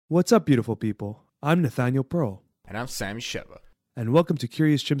What's up, beautiful people? I'm Nathaniel Pearl. And I'm Sammy Sheva. And welcome to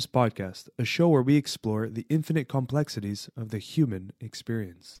Curious Chimps Podcast, a show where we explore the infinite complexities of the human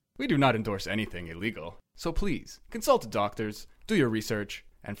experience. We do not endorse anything illegal, so please, consult doctors, do your research,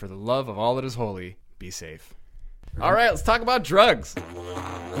 and for the love of all that is holy, be safe. All right, let's talk about drugs.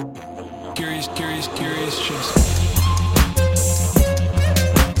 Curious Chimps.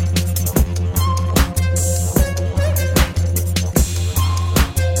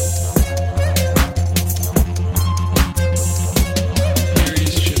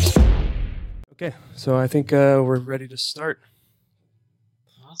 Okay, so I think we're ready to start.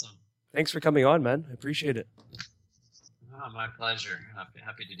 Awesome. Thanks for coming on, man. I appreciate it. Oh, my pleasure.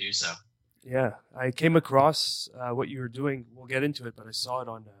 Happy to do so. Yeah, I came across what you were doing. We'll get into it, but I saw it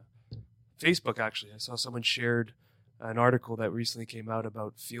on Facebook, actually. I saw someone shared an article that recently came out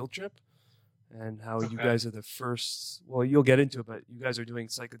about Field Trip and how you guys are the first. Well, you'll get into it, but you guys are doing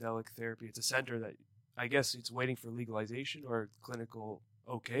psychedelic therapy. It's a center that I guess it's waiting for legalization or clinical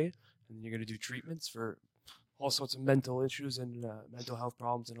okay. And you're going to do treatments for all sorts of mental issues and mental health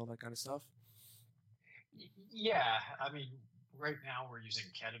problems and all that kind of stuff. Yeah, I mean, right now we're using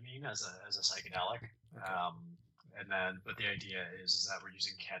ketamine as a psychedelic, but the idea is that we're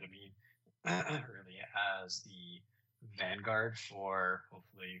using ketamine really as the vanguard for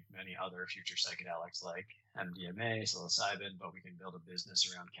hopefully many other future psychedelics like MDMA, psilocybin. But we can build a business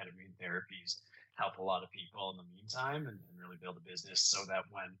around ketamine therapies, help a lot of people in the meantime, and really build a business so that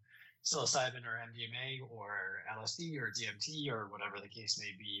when psilocybin or MDMA or LSD or DMT or whatever the case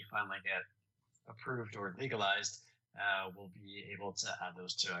may be finally get approved or legalized, we'll be able to add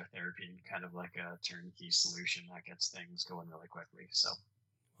those to our therapy and kind of like a turnkey solution that gets things going really quickly. So,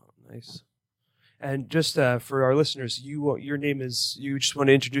 nice. And just for our listeners, your name is. You just want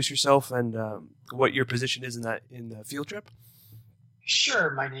to introduce yourself and what your position is in the Field Trip. Sure.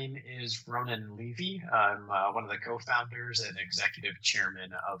 My name is Ronan Levy. I'm one of the co-founders and executive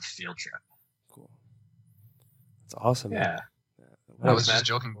chairman of Field Trip. Cool. That's awesome. Yeah. I was just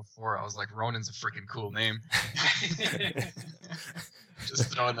joking before. I was like, Ronan's a freaking cool name.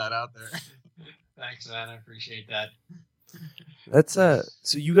 Just throwing that out there. Thanks, man. I appreciate that. That's so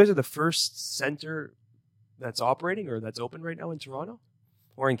you guys are the first center that's operating or that's open right now in Toronto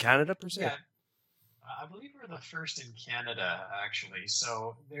or in Canada per se? Yeah. I believe we're the first in Canada, actually.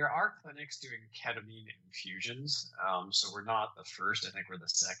 So there are clinics doing ketamine infusions. So we're not the first. I think we're the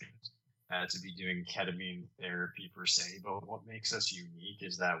second to be doing ketamine therapy per se. But what makes us unique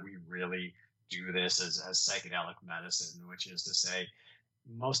is that we really do this as psychedelic medicine, which is to say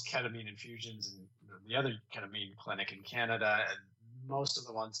most ketamine infusions and the other ketamine clinic in Canada and most of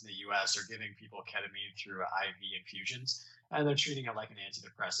the ones in the U.S. are giving people ketamine through IV infusions. And they're treating it like an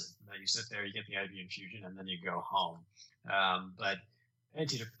antidepressant. That you sit there, you get the IV infusion, and then you go home. But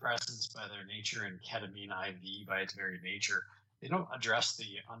antidepressants by their nature and ketamine IV by its very nature, they don't address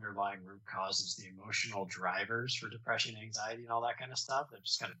the underlying root causes, the emotional drivers for depression, anxiety, and all that kind of stuff. They're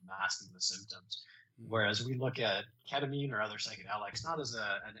just kind of masking the symptoms. Whereas we look at ketamine or other psychedelics not as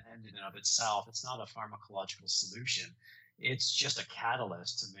an end in and of itself. It's not a pharmacological solution. It's just a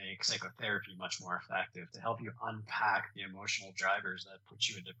catalyst to make psychotherapy much more effective, to help you unpack the emotional drivers that put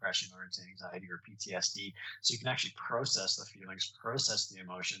you in depression or into anxiety or PTSD, so you can actually process the feelings, process the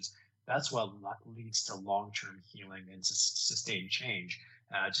emotions. That's what leads to long-term healing and sustained change.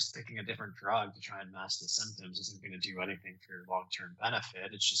 Just picking a different drug to try and mask the symptoms isn't going to do anything for your long-term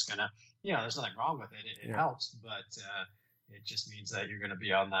benefit. It's just going to, there's nothing wrong with it. It helps, but it just means that you're going to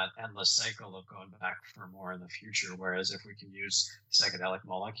be on that endless cycle of going back for more in the future. Whereas if we can use psychedelic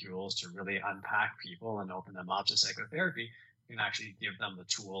molecules to really unpack people and open them up to psychotherapy, we can actually give them the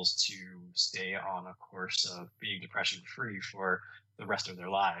tools to stay on a course of being depression free for the rest of their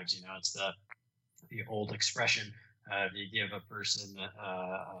lives. It's the old expression. If you give a person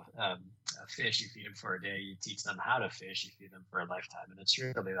a fish, you feed them for a day, you teach them how to fish, you feed them for a lifetime. And it's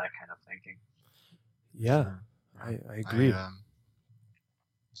really that kind of thinking. Yeah. I agree.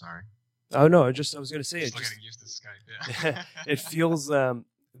 Sorry. Oh no! I was going to say just getting used to Skype. Yeah. It feels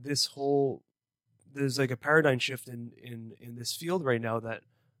there's like a paradigm shift in this field right now that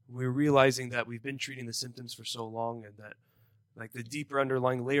we're realizing that we've been treating the symptoms for so long and that like the deeper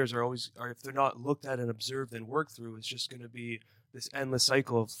underlying layers are if they're not looked at and observed and worked through, it's just going to be this endless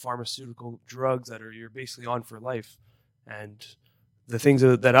cycle of pharmaceutical drugs that you're basically on for life. And the things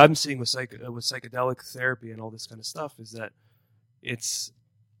that I'm seeing with psychedelic therapy and all this kind of stuff is that it's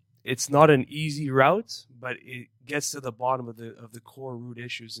not an easy route, but it gets to the bottom of the core root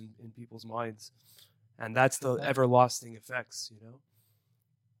issues in people's minds, and that's the everlasting effects.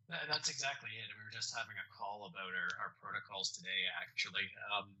 That's exactly it. We were just having a call about our protocols today, actually.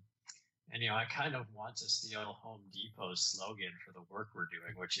 And I kind of want to steal Home Depot's slogan for the work we're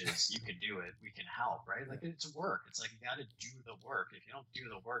doing, which is "You can do it, we can help." Right? Like it's work. It's like you got to do the work. If you don't do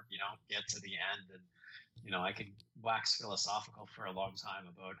the work, you don't get to the end. And I can wax philosophical for a long time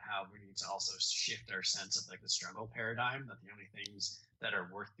about how we need to also shift our sense of like the struggle paradigm. That the only things that are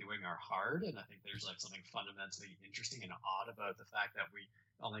worth doing are hard. And I think there's like something fundamentally interesting and odd about the fact that we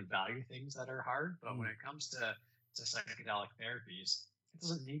only value things that are hard. But when it comes to psychedelic therapies, it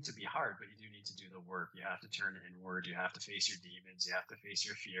doesn't need to be hard, but you do need to do the work. You have to turn inward. You have to face your demons. You have to face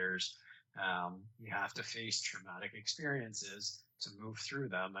your fears. You have to face traumatic experiences to move through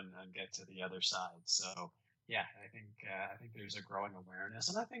them and get to the other side. So, yeah, I think there's a growing awareness,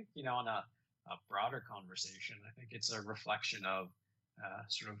 and I think on a broader conversation, I think it's a reflection of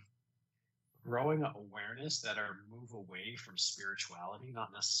sort of growing awareness that our move away from spirituality,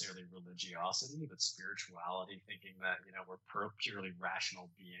 not necessarily religiosity, but spirituality, thinking that, we're purely rational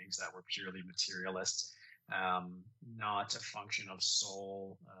beings, that we're purely materialists, not a function of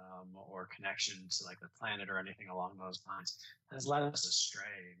soul or connection to like the planet or anything along those lines, has led us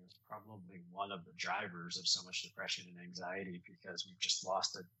astray and is probably one of the drivers of so much depression and anxiety, because we've just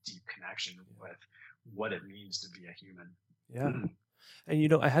lost a deep connection with what it means to be a human. Yeah.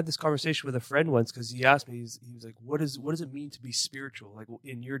 And I had this conversation with a friend once, because he asked me, he was like, what does it mean to be spiritual? Like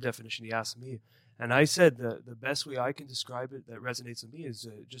in your definition, he asked me. And I said the best way I can describe it that resonates with me is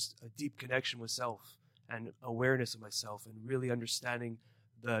just a deep connection with self and awareness of myself, and really understanding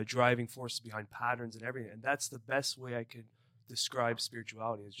the driving forces behind patterns and everything. And that's the best way I could describe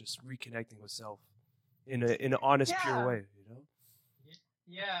spirituality, is just reconnecting with self in an honest, pure way,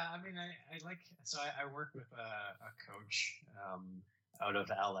 Yeah, I mean, I like, so I work with a coach out of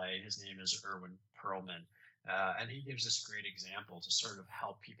LA. His name is Erwin Perlman. And he gives this great example to sort of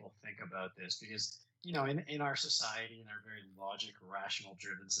help people think about this, because, in our society, in our very logic, rational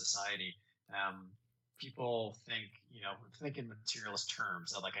driven society, people think in materialist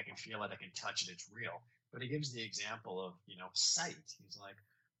terms that like, I can feel it, I can touch it, it's real. But he gives the example of, sight. He's like,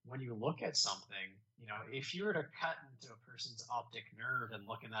 when you look at something, if you were to cut into a person's optic nerve and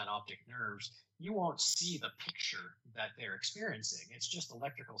look in that optic nerves, you won't see the picture that they're experiencing. It's just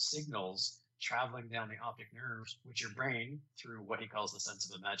electrical signals traveling down the optic nerves, which your brain, through what he calls the sense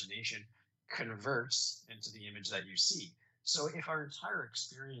of imagination, converts into the image that you see. So if our entire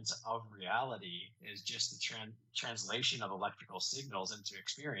experience of reality is just the translation of electrical signals into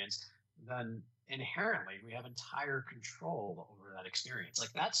experience, then inherently we have entire control over that experience.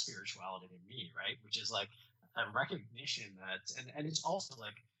 Like that's spirituality to me, right? Which is like a recognition that, and it's also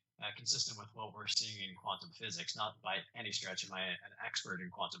like consistent with what we're seeing in quantum physics. Not by any stretch am I an expert in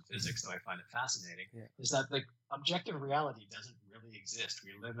quantum physics, though I find it fascinating. Yeah. Is that like objective reality doesn't really exist.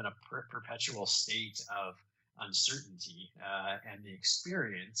 We live in a perpetual state of uncertainty, and the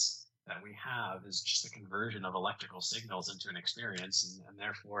experience that we have is just a conversion of electrical signals into an experience, and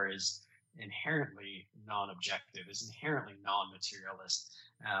therefore is inherently non-objective, is inherently non-materialist.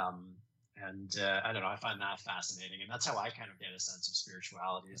 I don't know, I find that fascinating, and that's how I kind of get a sense of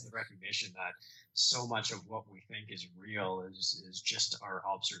spirituality, is the recognition that so much of what we think is real is just our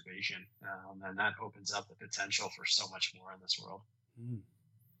observation, and that opens up the potential for so much more in this world.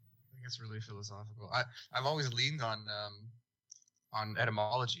 I think it's really philosophical. I've always leaned on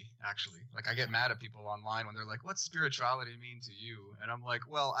etymology, actually. Like, I get mad at people online when they're like, what's spirituality mean to you? And I'm like,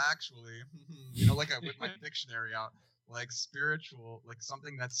 well, actually, like I whip my dictionary out. Like, spiritual, like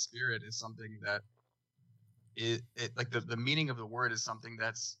something that's spirit is something that it like the meaning of the word is something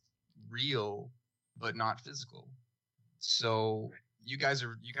that's real but not physical. So you guys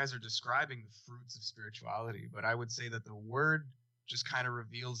are describing the fruits of spirituality, but I would say that the word just kind of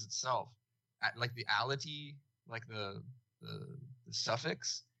reveals itself. Like the ality, like the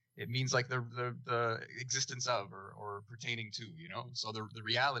suffix, it means like the existence of or pertaining to, so the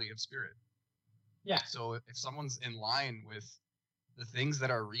reality of spirit. Yeah. So if someone's in line with the things that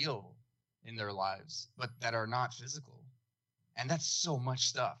are real in their lives, but that are not physical, and that's so much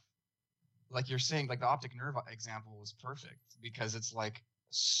stuff. Like you're saying, like the optic nerve example was perfect, because it's like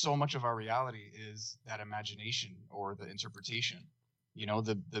so much of our reality is that imagination or the interpretation,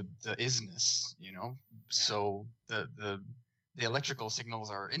 the isness, Yeah. So the electrical signals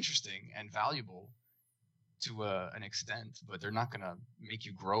are interesting and valuable to an extent, but they're not going to make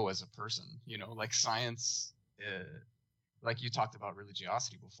you grow as a person, like science, like you talked about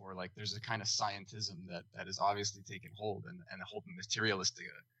religiosity before, like there's a kind of scientism that is obviously taken hold, and a whole materialistic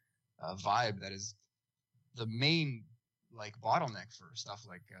vibe that is the main like bottleneck for stuff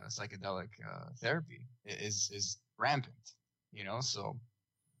like psychedelic therapy is rampant, so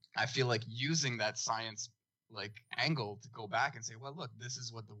I feel like using that science like angle to go back and say, well, look, this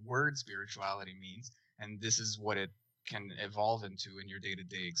is what the word spirituality means, and this is what it can evolve into in your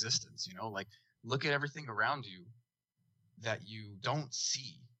day-to-day existence. Like look at everything around you that you don't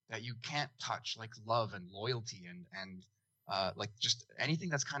see, that you can't touch, like love and loyalty and like just anything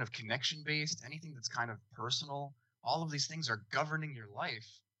that's kind of connection based, anything that's kind of personal. All of these things are governing your life,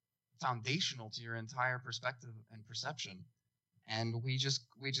 foundational to your entire perspective and perception. And we just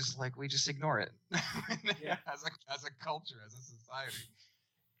ignore it as a culture, as a society.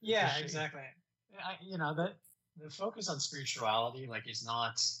 Yeah, exactly. The focus on spirituality, like, is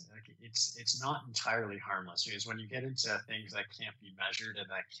not like it's not entirely harmless, because when you get into things that can't be measured and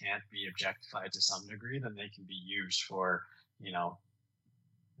that can't be objectified to some degree, then they can be used for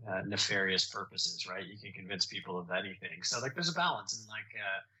nefarious purposes, right? You can convince people of anything. So like there's a balance, and like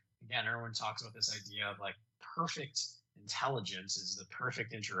again, Erwin talks about this idea of like perfect intelligence is the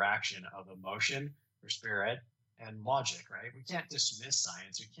perfect interaction of emotion or spirit and logic, right? We can't dismiss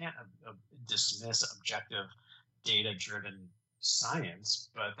science. We can't dismiss objective data-driven science,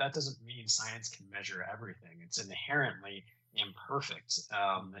 but that doesn't mean science can measure everything. It's inherently imperfect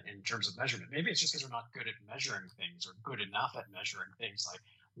in terms of measurement. Maybe it's just because we're not good at measuring things, or good enough at measuring things like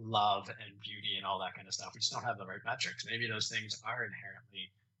love and beauty and all that kind of stuff. We just don't have the right metrics. Maybe those things are inherently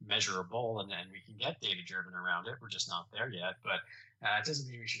measurable, and we can get data-driven around it. We're just not there yet. But it doesn't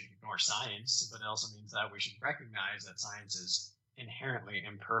mean we should ignore science, but it also means that we should recognize that science is inherently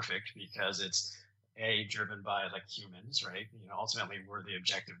imperfect, because it's driven by like humans, right? Ultimately we're the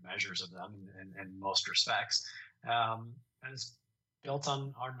objective measures of them in most respects, and it's built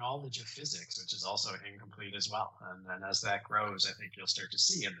on our knowledge of physics, which is also incomplete as well. And as that grows, I think you'll start to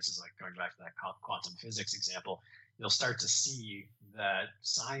see, and this is like going back to that quantum physics example, you'll start to see that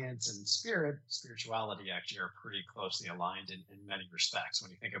science and spirituality actually are pretty closely aligned in many respects.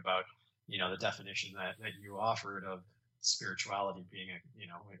 When you think about, the definition that you offered of spirituality being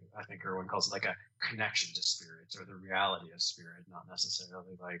I think Erwin calls it like a connection to spirit, or the reality of spirit, not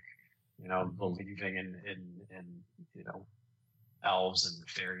necessarily like, believing in elves and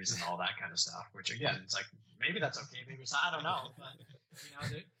fairies and all that kind of stuff, which again, it's like, maybe that's okay, maybe it's not, I don't know.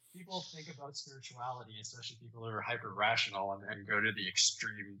 But people think about spirituality, especially people who are hyper rational, and go to the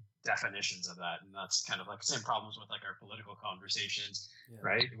extreme definitions of that. And that's kind of like the same problems with like our political conversations,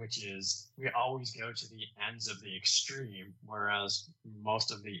 right? Which is we always go to the ends of the extreme, whereas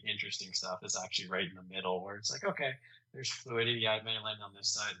most of the interesting stuff is actually right in the middle, where it's like, okay, there's fluidity. I may land on this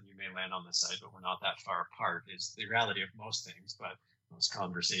side and you may land on this side, but we're not that far apart, is the reality of most things. But most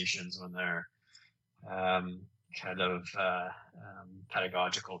conversations, when they're kind of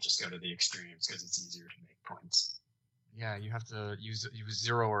pedagogical, just go to the extremes because it's easier to make points. Yeah, you have to use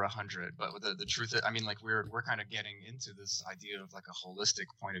 0 or 100. But the truth, I mean, like we're kind of getting into this idea of like a holistic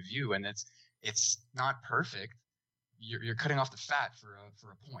point of view, and it's not perfect. You're cutting off the fat for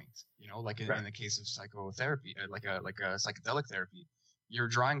a point, like in the case of psychotherapy, like a psychedelic therapy, you're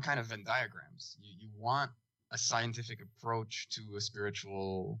drawing kind of Venn diagrams. You want a scientific approach to a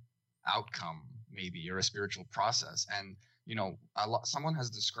spiritual outcome, maybe, or a spiritual process. And someone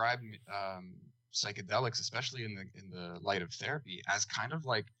has described psychedelics, especially in the light of therapy, as kind of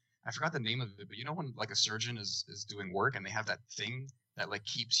like, I forgot the name of it, but when like a surgeon is doing work and they have that thing that like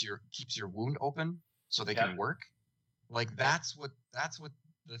keeps your wound open so they can work. Like that's what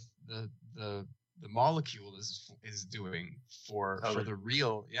the molecule is doing for the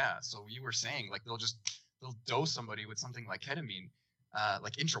real. Yeah. So you were saying like they'll dose somebody with something like ketamine,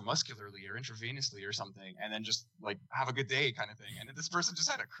 like intramuscularly or intravenously or something, and then just like have a good day kind of thing. And then this person just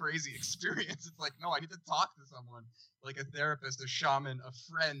had a crazy experience. It's like, no, I need to talk to someone, like a therapist, a shaman, a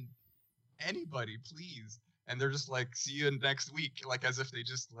friend, anybody, please. And they're just like, see you next week, like as if they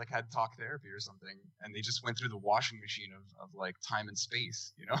just like had talk therapy or something, and they just went through the washing machine of like time and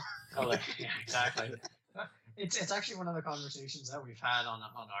space, Oh, yeah, exactly. It's actually one of the conversations that we've had on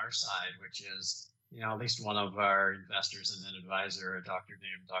our side, which is, at least one of our investors and an advisor, a doctor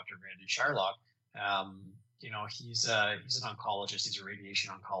named Dr. Randy Sharlock. He's an oncologist. He's a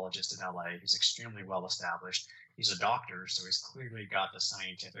radiation oncologist in LA. He's extremely well established. He's a doctor, so he's clearly got the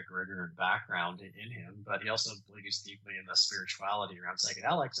scientific rigor and background in him, but he also believes deeply in the spirituality around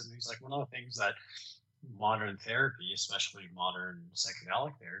psychedelics. And he's like, one of the things that modern therapy, especially modern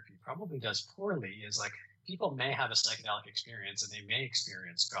psychedelic therapy, probably does poorly is like, people may have a psychedelic experience and they may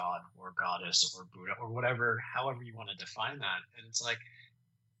experience God or goddess or Buddha or whatever, however you want to define that. And it's like,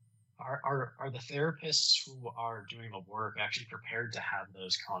 are the therapists who are doing the work actually prepared to have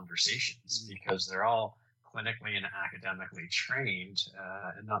those conversations? Because they're all clinically and academically trained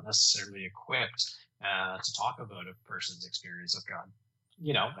and not necessarily equipped to talk about a person's experience of God.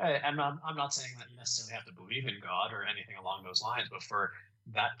 I'm not saying that you necessarily have to believe in God or anything along those lines, but for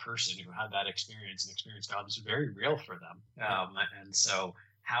that person who had that experience and experienced God, was very real for them. And so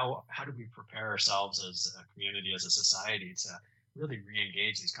how do we prepare ourselves as a community, as a society, to really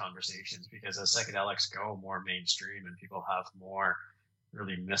re-engage these conversations? Because as psychedelics go more mainstream and people have more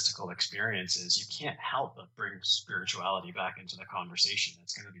really mystical experiences, you can't help but bring spirituality back into the conversation.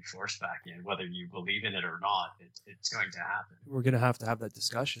 It's going to be forced back in, whether you believe in it or not. It's going to happen. We're going to have that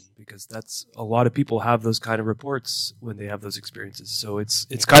discussion, because that's a lot of people have those kind of reports when they have those experiences. So it's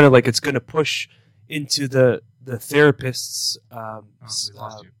kind of like it's going to push into the therapists. We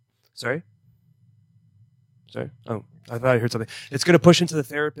lost you. Sorry. Oh, I thought I heard something. It's going to push into the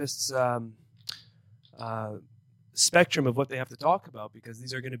therapists' spectrum of what they have to talk about, because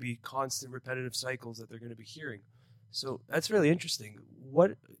these are going to be constant repetitive cycles that they're going to be hearing. So that's really interesting.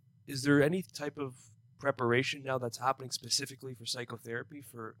 What is there any type of preparation now that's happening specifically for psychotherapy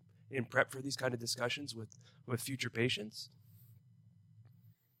in prep for these kind of discussions with future patients?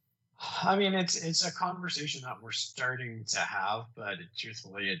 I mean, it's a conversation that we're starting to have, but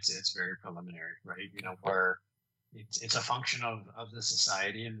truthfully, it's very preliminary, right? Where it's a function of the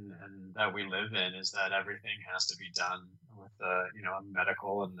society and that we live in, is that everything has to be done with a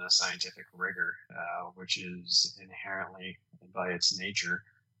medical and a scientific rigor, which is inherently, by its nature,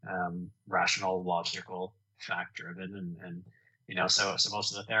 rational, logical, fact driven, and so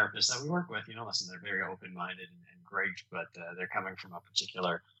most of the therapists that we work with, listen, they're very open minded and great, but they're coming from a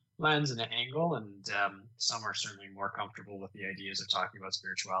particular lens and an angle, and some are certainly more comfortable with the ideas of talking about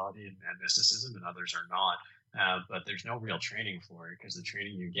spirituality and mysticism, and others are not. But there's no real training for it, because the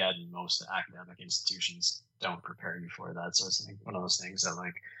training you get in most academic institutions don't prepare you for that. So it's, I think, one of those things that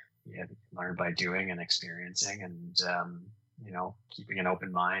you have to learn by doing and experiencing, and keeping an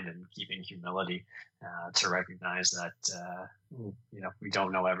open mind and keeping humility to recognize that we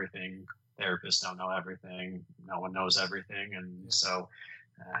don't know everything. Therapists don't know everything. No one knows everything, and so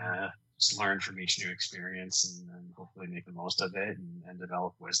just learn from each new experience and hopefully make the most of it and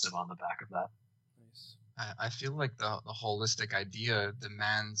develop wisdom on the back of that. I feel like the holistic idea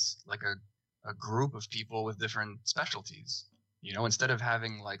demands like a group of people with different specialties. Instead of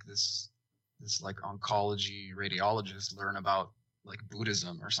having like this like oncology radiologist learn about like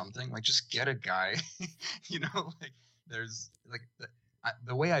Buddhism or something, like just get a guy, like there's like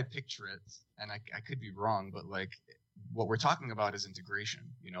the way I picture it, and I could be wrong, but like what we're talking about is integration,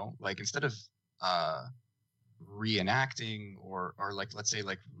 like instead of reenacting or like, let's say,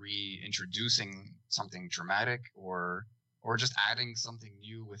 like reintroducing something traumatic or just adding something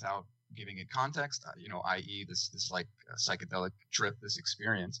new without giving it context, i.e. this like psychedelic trip, this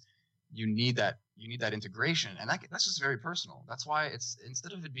experience, you need that integration. And that's just very personal. That's why it's,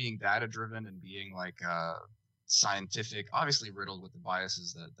 instead of it being data driven and being like scientific, obviously riddled with the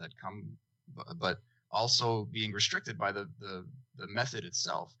biases that come, but also being restricted by the method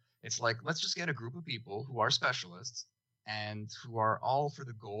itself. It's like, let's just get a group of people who are specialists and who are all for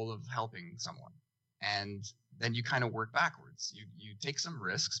the goal of helping someone. And then you kind of work backwards. You take some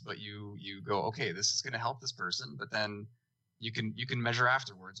risks, but you go, okay, this is going to help this person, but then you can measure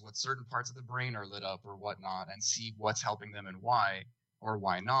afterwards what certain parts of the brain are lit up or whatnot, and see what's helping them and why, or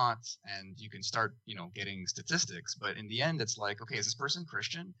why not. And you can start, getting statistics. But in the end, it's like, okay, is this person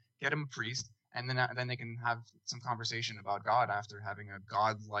Christian? Get him a priest. And then they can have some conversation about God after having a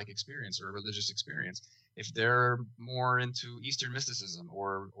God-like experience or a religious experience. If they're more into Eastern mysticism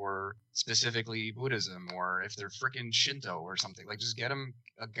or specifically Buddhism, or if they're freaking Shinto or something, like just get them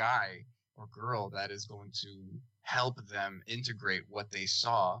a guy or girl that is going to help them integrate what they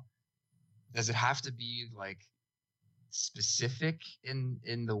saw. Does it have to be like specific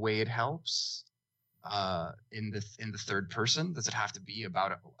in the way it helps? In the third person? Does it have to be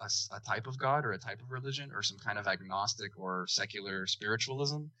about a type of God or a type of religion or some kind of agnostic or secular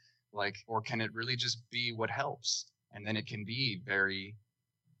spiritualism? Like, or can it really just be what helps? And then it can be very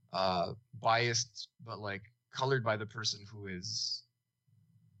biased, but like colored by the person who is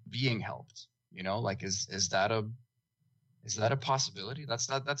being helped. Like is that a possibility? That's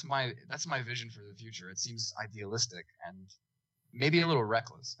my vision for the future. It seems idealistic and maybe a little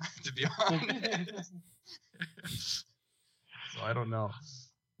reckless, to be honest. So I don't know.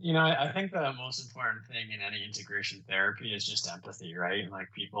 I think the most important thing in any integration therapy is just empathy, right?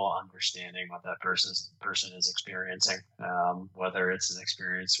 Like people understanding what that person is experiencing, whether it's an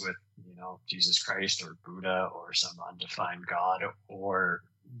experience with, Jesus Christ or Buddha or some undefined God or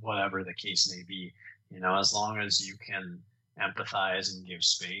whatever the case may be. As long as you can empathize and give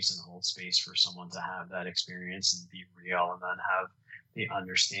space and hold space for someone to have that experience and be real, and then have the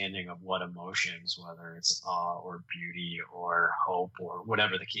understanding of what emotions, whether it's awe or beauty or hope or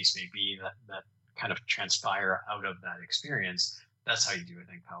whatever the case may be, that kind of transpire out of that experience. That's how you do, I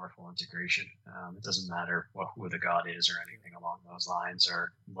think, powerful integration. It doesn't matter who the God is or anything along those lines,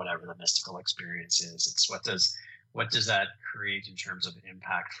 or whatever the mystical experience is. It's what does that create in terms of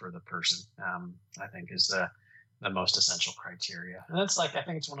impact for the person? I think is the most essential criteria. And that's I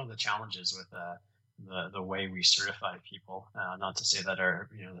think it's one of the challenges with the way we certify people. Not to say that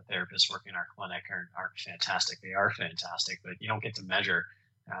the therapists working in our clinic aren't fantastic. They are fantastic, but you don't get to measure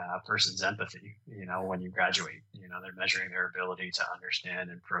a person's empathy, when you graduate. They're measuring their ability to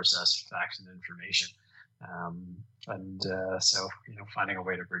understand and process facts and information. So finding a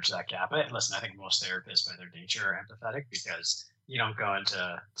way to bridge that gap. Listen, I think most therapists by their nature are empathetic, because you don't go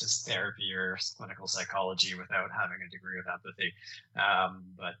into therapy or clinical psychology without having a degree of empathy.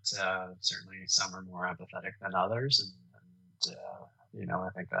 But certainly some are more empathetic than others. And I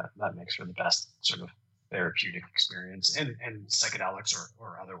think that makes for the best sort of therapeutic experience, and psychedelics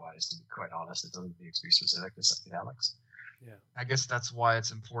or otherwise, to be quite honest. It doesn't need to be specific to psychedelics. Yeah. I guess that's why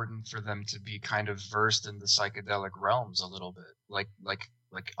it's important for them to be kind of versed in the psychedelic realms a little bit. Like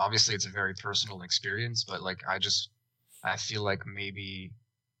obviously it's a very personal experience, but I feel like maybe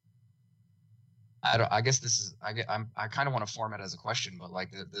I kind of want to form it as a question, but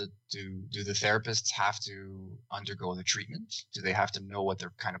do the therapists have to undergo the treatment? Do they have to know what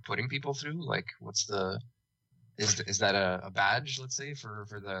they're kind of putting people through? Is that a badge, let's say, for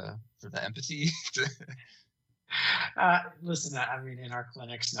the empathy? Listen, I mean, in our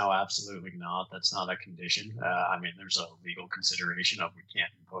clinics, no, absolutely not. That's not a condition. There's a legal consideration of we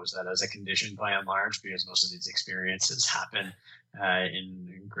can't impose that as a condition by and large, because most of these experiences happen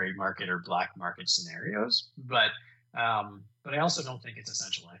in gray market or black market scenarios. But I also don't think it's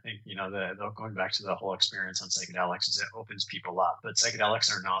essential. I think, going back to the whole experience on psychedelics, is it opens people up. But psychedelics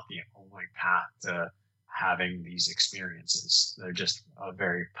are not the only path to having these experiences. They're just a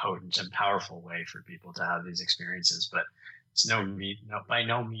very potent and powerful way for people to have these experiences. But it's by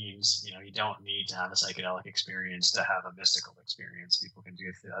no means, you don't need to have a psychedelic experience to have a mystical experience. People can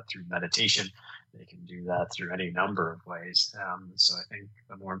do that through meditation. They can do that through any number of ways. So I think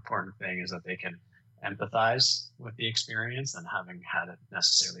the more important thing is that they can empathize with the experience than having had it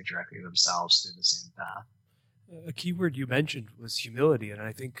necessarily directly themselves through the same path. A key word you mentioned was humility, and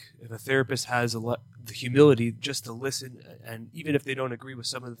I think if a therapist has the humility just to listen, and even if they don't agree with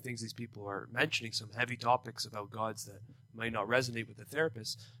some of the things these people are mentioning, some heavy topics about gods that might not resonate with the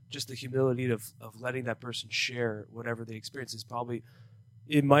therapist, just the humility of letting that person share whatever they experience is probably,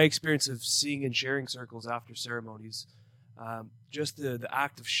 in my experience of seeing and sharing circles after ceremonies, just the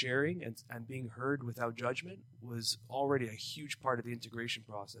act of sharing and being heard without judgment was already a huge part of the integration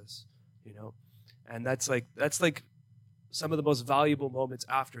process, And that's like some of the most valuable moments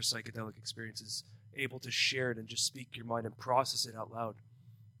after psychedelic experiences, able to share it and just speak your mind and process it out loud.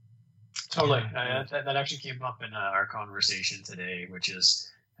 Totally. That actually came up in our conversation today, which is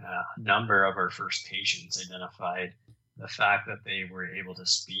a number of our first patients identified the fact that they were able to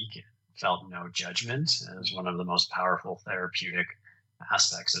speak, felt no judgment, as one of the most powerful therapeutic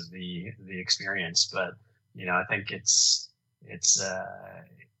aspects of the experience. But, I think it's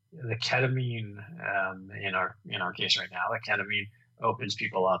the ketamine, in our case right now, the ketamine opens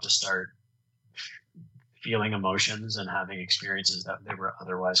people up to start feeling emotions and having experiences that they were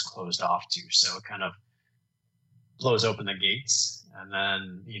otherwise closed off to. So it kind of blows open the gates, and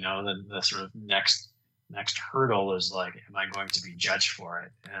then the sort of next hurdle is like, am I going to be judged for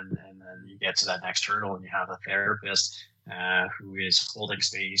it? And then you get to that next hurdle, and you have a therapist who is holding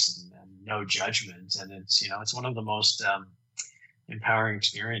space and no judgment, and it's one of the most empowering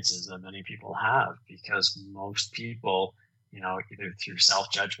experiences that many people have, because most people, either through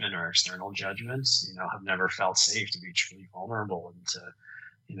self-judgment or external judgments, have never felt safe to be truly vulnerable and to,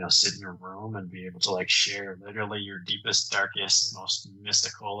 sit in a room and be able to share literally your deepest, darkest, most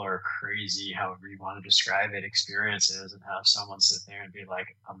mystical or crazy, however you want to describe it, experiences, and have someone sit there and be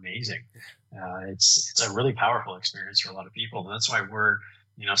amazing. It's a really powerful experience for a lot of people. And that's why we're,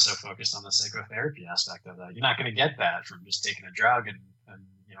 so focused on the psychotherapy aspect of that. You're not going to get that from just taking a drug and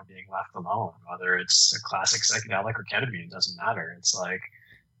being left alone, whether it's a classic psychedelic or ketamine. It doesn't matter. It's that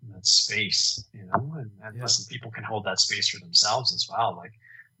space, and listen, people can hold that space for themselves as well.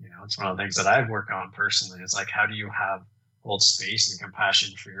 It's one of the things that I work on personally. It's how do you hold space and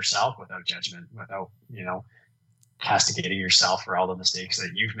compassion for yourself without judgment, without, castigating yourself for all the mistakes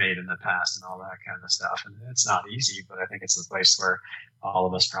that you've made in the past and all that kind of stuff. And it's not easy, but I think it's the place where all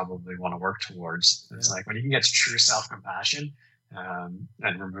of us probably want to work towards. It's when you can get to true self-compassion and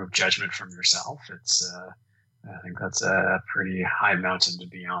remove judgment from yourself, it's I think that's a pretty high mountain to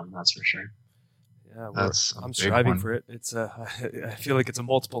be on. That's for sure. Yeah, That's a I'm big striving one. for it. It's I feel like it's a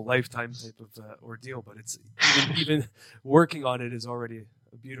multiple lifetime type of ordeal, but it's even working on it is already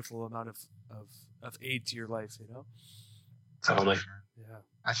a beautiful amount of aid to your life. You know. Totally. Yeah.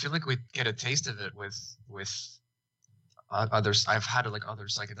 I feel like we get a taste of it with others. I've had like other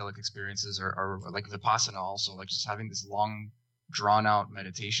psychedelic experiences, or like Vipassana also, like just having this long, drawn out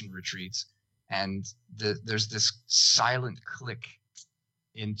meditation retreats, and there's this silent click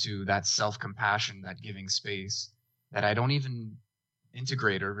into that self-compassion, that giving space that I don't even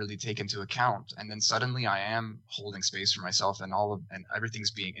integrate or really take into account, and then suddenly I am holding space for myself, and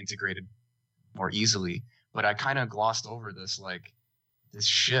everything's being integrated more easily. But I kind of glossed over this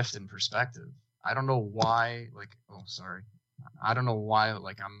shift in perspective. I don't know why, I don't know why,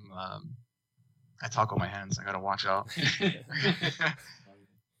 I talk with my hands. I gotta watch out.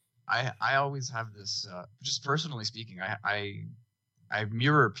 I always have this, just personally speaking, I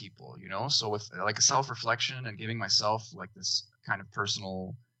mirror people, you know? So with like a self-reflection and giving myself like this kind of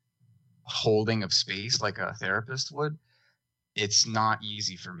personal holding of space, like a therapist would, it's not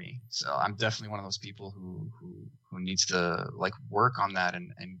easy for me. So I'm definitely one of those people who needs to like work on that,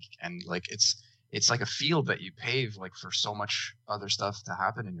 and like it's like a field that you pave like for so much other stuff to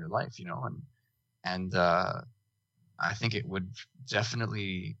happen in your life, you know, and I think it would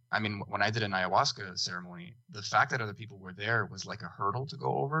definitely, I mean, when I did an ayahuasca ceremony, the fact that other people were there was like a hurdle to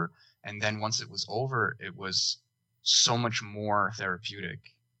go over. And then once it was over, it was so much more therapeutic,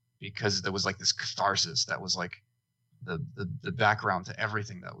 because there was like this catharsis that was like the background to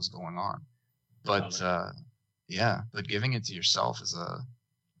everything that was going on. But but giving it to yourself is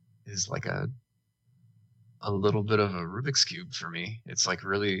like a little bit of a Rubik's Cube for me. It's like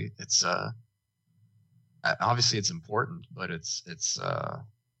really, it's obviously it's important, but it's I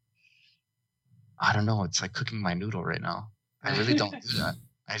don't know, it's like cooking my noodle right now. I really don't do that.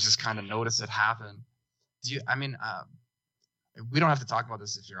 I just kind of notice it happen. We don't have to talk about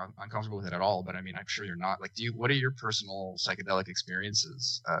this if you're uncomfortable with it at all, but I mean, I'm sure you're not. Like, what are your personal psychedelic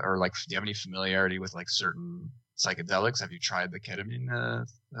experiences? Or like, do you have any familiarity with like certain psychedelics? Have you tried the ketamine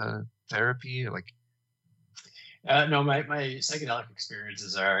therapy? Like, no, my psychedelic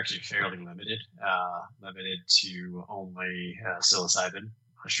experiences are actually fairly limited, limited to only psilocybin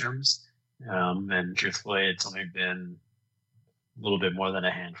mushrooms. And truthfully, it's only been a little bit more than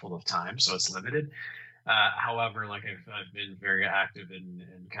a handful of times, so it's limited. However, like I've been very active in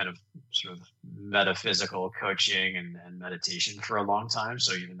kind of sort of metaphysical coaching and meditation for a long time.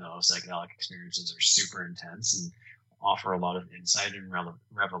 So even though psychedelic experiences are super intense and offer a lot of insight and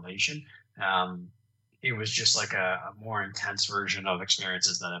revelation, it was just like a more intense version of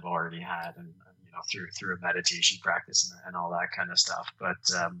experiences that I've already had, and you know, through a meditation practice and all that kind of stuff. But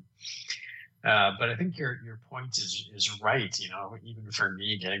I think your point is right. You know, even for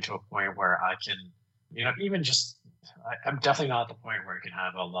me, getting to a point where I can, you know, even just, I'm definitely not at the point where I can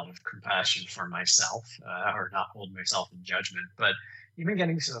have a lot of compassion for myself, or not hold myself in judgment. But even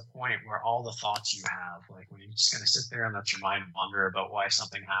getting to the point where all the thoughts you have, like when you just kind of sit there and let your mind wander about why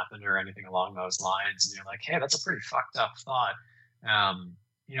something happened or anything along those lines, and you're like, hey, that's a pretty fucked up thought.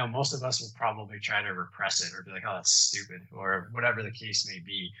 You know, most of us will probably try to repress it or be like, oh, that's stupid, or whatever the case may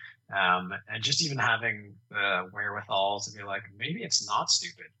be. And just even having the wherewithal to be like, maybe it's not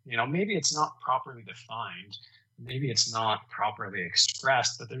stupid. You know, maybe it's not properly defined. Maybe it's not properly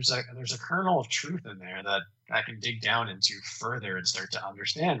expressed, but there's a kernel of truth in there that I can dig down into further and start to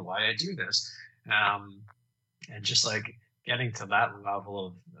understand why I do this. And just like getting to that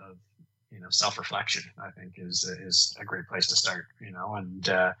level of you know, self-reflection, I think is a great place to start, you know. And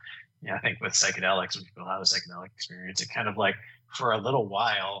yeah, I think with psychedelics, when people have a psychedelic experience, it kind of like for a little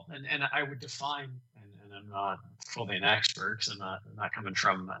while, and I would define, and I'm not fully an expert because I'm not coming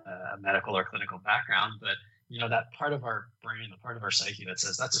from a medical or clinical background, but you know, that part of our brain, the part of our psyche that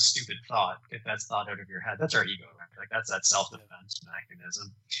says that's a stupid thought, get that thought out of your head, that's our ego, right? Like that's that self-defense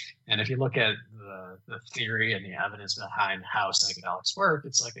mechanism. And if you look at the theory and the evidence behind how psychedelics work,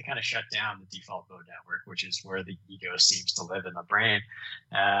 it's like they kind of shut down the default mode network, which is where the ego seems to live in the brain.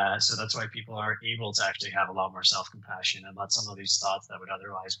 So that's why people are able to actually have a lot more self-compassion and let some of these thoughts that would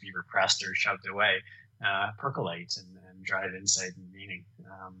otherwise be repressed or shoved away percolate and drive insight and meaning.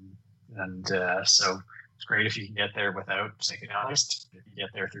 So it's great if you can get there without psychedelics. If you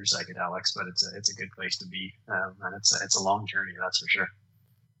get there through psychedelics, but it's a good place to be, and it's a long journey, that's for sure.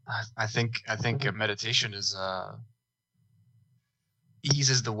 I think meditation is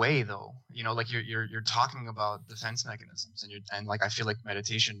eases the way, though. You know, like you're talking about defense mechanisms, and like I feel like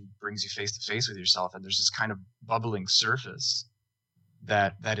meditation brings you face to face with yourself, and there's this kind of bubbling surface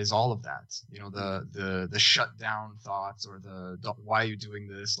that is all of that. You know, the shut down thoughts, or the why are you doing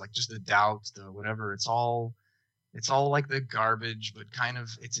this? Like just the doubt, the whatever. It's all like the garbage, but kind of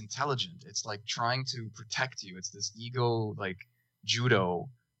it's intelligent. It's like trying to protect you. It's this ego like judo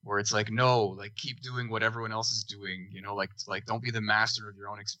where it's like, no, like keep doing what everyone else is doing. You know, like don't be the master of your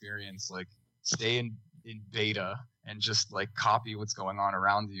own experience. Like stay in beta and just like copy what's going on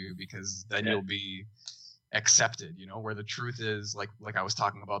around you, because then you'll be accepted, you know, where the truth is like I was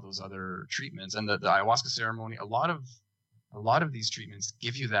talking about those other treatments and the ayahuasca ceremony. A lot of these treatments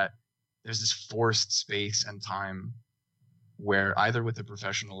give you that there's this forced space and time where either with a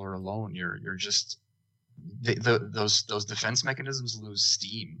professional or alone, you're just those defense mechanisms lose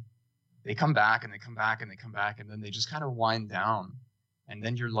steam. They come back and they come back and they come back, and then they just kind of wind down, and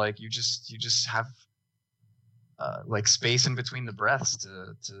then you're like you just have like space in between the breaths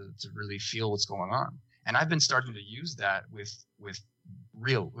to really feel what's going on. And I've been starting to use that with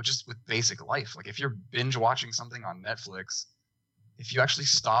just with basic life. Like if you're binge watching something on Netflix, if you actually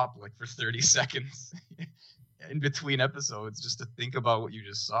stop like for 30 seconds in between episodes just to think about what you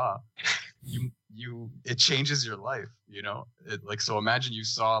just saw, it changes your life, you know? So imagine you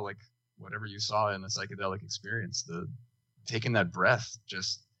saw like whatever you saw in the psychedelic experience, taking that breath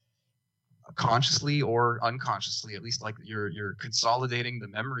just consciously or unconsciously, at least like you're consolidating the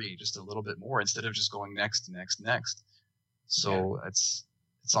memory just a little bit more instead of just going next. So it's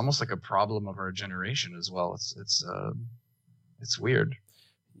almost like a problem of our generation as well. It's weird.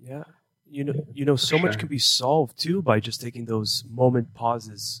 Yeah. You know, so much can be solved too by just taking those moment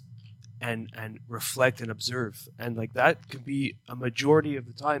pauses and reflect and observe. And like that can be a majority of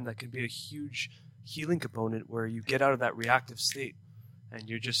the time, that can be a huge healing component where you get out of that reactive state and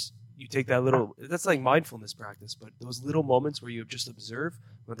you take that little, that's like mindfulness practice, but those little moments where you just observe,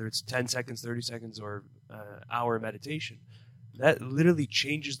 whether it's 10 seconds, 30 seconds, or hour meditation, that literally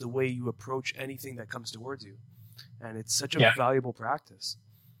changes the way you approach anything that comes towards you. And it's such a valuable practice.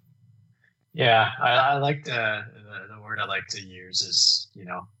 Yeah, I like the word I like to use is, you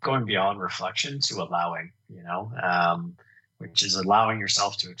know, going beyond reflection to allowing, you know, which is allowing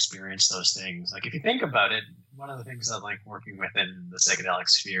yourself to experience those things. Like if you think about it, one of the things that like working within the psychedelic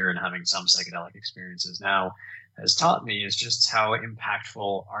sphere and having some psychedelic experiences now has taught me is just how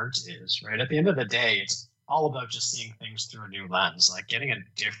impactful art is, right? At the end of the day, it's all about just seeing things through a new lens, like getting a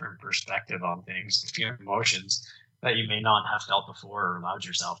different perspective on things, feeling emotions that you may not have felt before or allowed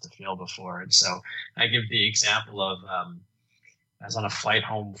yourself to feel before. And so I give the example of I was on a flight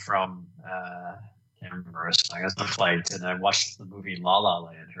home from can't remember, I was on a flight and I watched the movie La La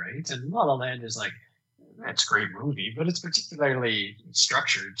Land, right? And La La Land is like, it's a great movie, but it's particularly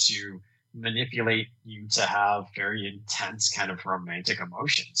structured to manipulate you to have very intense kind of romantic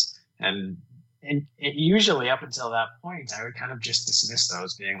emotions. And it usually up until that point, I would kind of just dismiss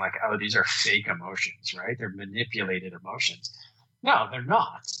those being like, oh, these are fake emotions, right? They're manipulated emotions. No, they're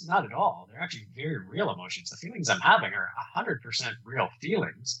not at all. They're actually very real emotions. The feelings I'm having are 100% real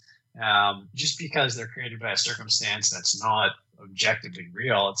feelings. Just because they're created by a circumstance that's not objectively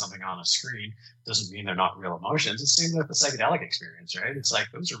real, it's something on a screen, doesn't mean they're not real emotions. It's the same with the psychedelic experience, right? It's like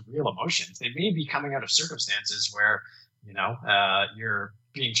those are real emotions. They may be coming out of circumstances where, you know, you're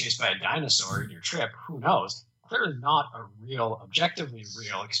being chased by a dinosaur in your trip. Who knows? Clearly not a real, objectively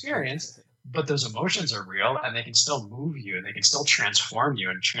real experience, but those emotions are real and they can still move you and they can still transform you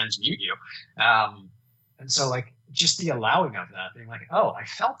and transmute you. And so like just the allowing of that, being like, oh, I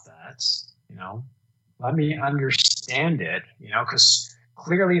felt that, you know, let me understand it, you know, because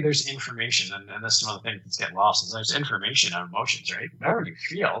clearly there's information, and that's one of the things that's get lost is there's information on emotions, right? Whatever you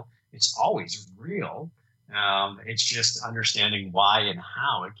feel, it's always real. It's just understanding why and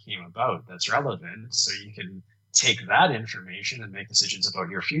how it came about that's relevant, so you can take that information and make decisions about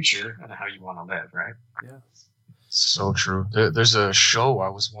your future and how you want to live, right? Yeah. So true. There's a show I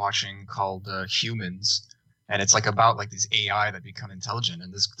was watching called Humans, and it's like about like these AI that become intelligent,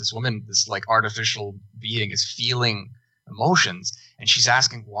 and this woman, this like artificial being, is feeling emotions, and she's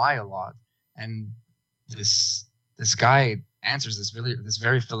asking why a lot, and this guy answers this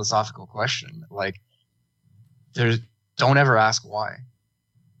very philosophical question, like, don't ever ask why.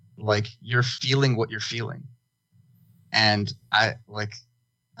 Like, you're feeling what you're feeling. And back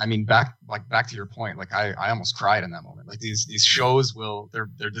to your point, like I almost cried in that moment. Like these shows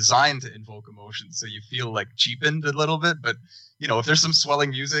they're designed to invoke emotions, so you feel like cheapened a little bit. But you know, if there's some swelling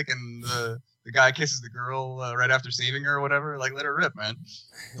music and the guy kisses the girl right after saving her or whatever, like let her rip, man.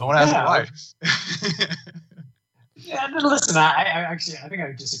 Don't ask why. Yeah, but listen, I think I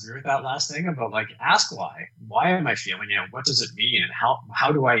would disagree with that last thing about like ask why. Why am I feeling it? What does it mean? And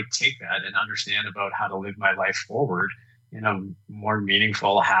how do I take that and understand about how to live my life forward in a more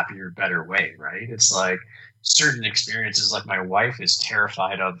meaningful, happier, better way, right? It's like certain experiences, like my wife is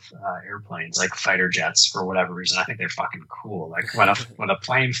terrified of airplanes, like fighter jets, for whatever reason. I think they're fucking cool. Like when a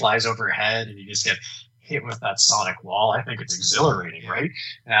plane flies overhead and you just get hit with that sonic wall, I think it's exhilarating, right?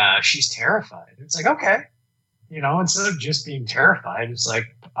 She's terrified. It's like, okay, instead of just being terrified, it's like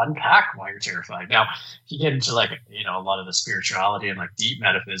unpack why you're terrified. Now, if you get into like, a lot of the spirituality and like deep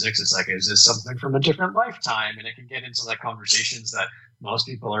metaphysics, it's like, is this something from a different lifetime? And it can get into like conversations that most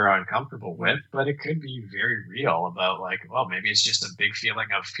people are uncomfortable with, but it could be very real about like, well, maybe it's just a big feeling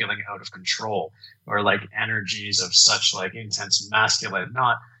out of control, or like energies of such like intense masculine,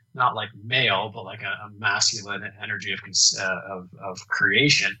 not like male, but like a masculine energy of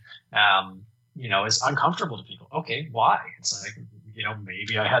creation, is uncomfortable to people. Okay, why? It's like,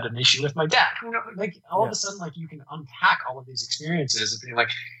 maybe I had an issue with my dad. Like all of a sudden, like you can unpack all of these experiences and be like,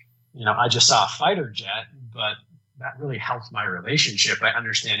 I just saw a fighter jet, but that really helped my relationship by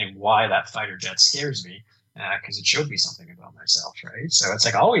understanding why that fighter jet scares me, because it showed me something about myself, right? So it's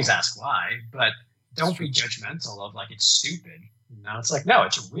like, always ask why, but don't be judgmental of like, it's stupid. It's like, no,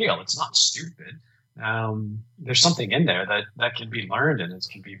 it's real. It's not stupid. There's something in there that can be learned, and it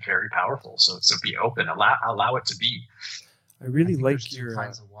can be very powerful. So be open, allow it to be. I really like your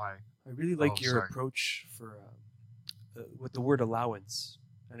kinds of why. I really like your approach for with the word allowance,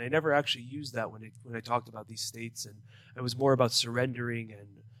 and I never actually used that when I talked about these states, and it was more about surrendering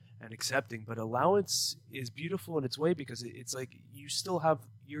and accepting. But allowance is beautiful in its way, because it's like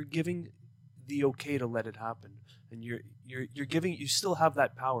you're giving the okay to let it happen, and you're giving, you still have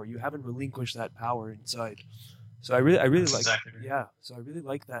that power. You haven't relinquished that power inside. So I really That's like exactly right. So I really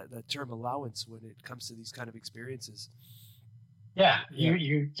like that term allowance when it comes to these kind of experiences. Yeah,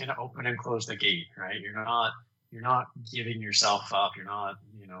 you can open and close the gate, right? You're not giving yourself up. You're not,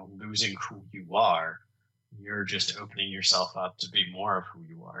 losing who you are. You're just opening yourself up to be more of who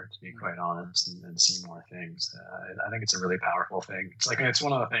you are, to be quite honest, and see more things. I think it's a really powerful thing. It's like, it's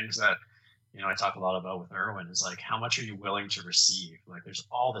one of the things that, I talk a lot about with Erwin, is like, how much are you willing to receive? Like, there's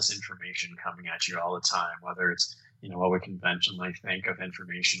all this information coming at you all the time, whether it's, what we conventionally think of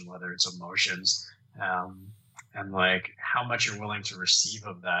information, whether it's emotions, and like how much you're willing to receive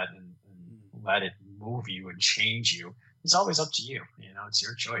of that and let it move you and change you. It's always up to you. It's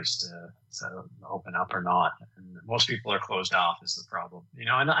your choice to open up or not. And most people are closed off is the problem.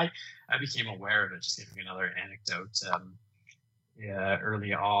 And I became aware of it. Just giving another anecdote.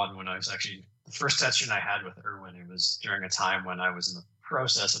 Early on, when I was actually, the first session I had with Erwin, it was during a time when I was in the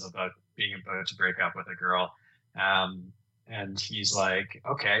process of being about to break up with a girl. And he's like,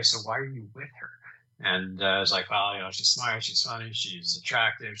 okay, so why are you with her? And I was like, well, she's smart, she's funny, she's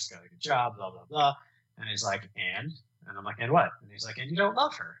attractive, she's got a good job, blah, blah, blah. And he's like, and I'm like, and what? And he's like, and you don't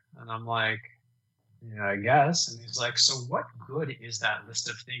love her. And I'm like, I guess. And he's like, so what good is that list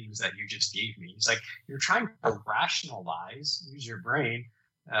of things that you just gave me? He's like, you're trying to rationalize, use your brain,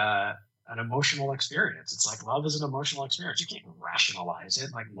 an emotional experience. It's like, love is an emotional experience. You can't rationalize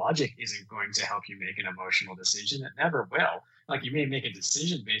it. Like, logic isn't going to help you make an emotional decision. It never will. Like, you may make a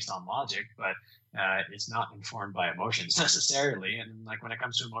decision based on logic, but it's not informed by emotions necessarily. And like, when it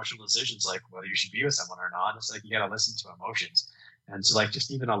comes to emotional decisions, like whether you should be with someone or not, it's like, you got to listen to emotions. And so like,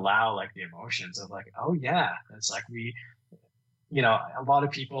 just even allow like the emotions of like, oh yeah, it's like a lot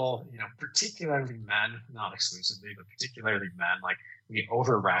of people, particularly men, not exclusively, but particularly men, like we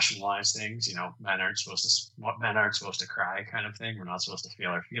over rationalize things. Men aren't supposed to cry, kind of thing. We're not supposed to feel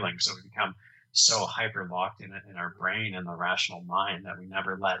our feelings. So we become so hyper locked in our brain and the rational mind that we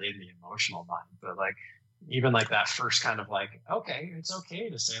never let in the emotional mind. But like, even like that first kind of like, okay, it's okay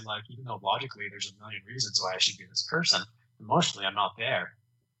to say like, even though logically there's a million reasons why I should be this person, emotionally I'm not there.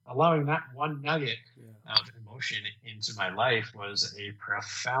 Allowing that one nugget of emotion into my life was a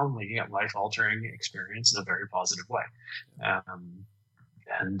profoundly life-altering experience in a very positive way.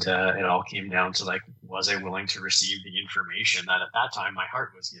 And it all came down to like, was I willing to receive the information that at that time my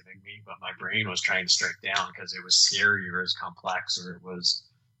heart was giving me, but my brain was trying to strike down because it was scary or it was complex or it was,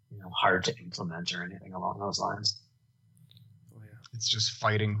 hard to implement or anything along those lines. Oh, yeah. It's just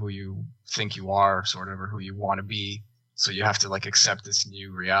fighting who you think you are, sort of, or who you want to be. So you have to like accept this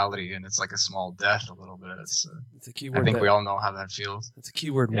new reality, and it's like a small death a little bit. It's a key word. I think we all know how that feels. It's a key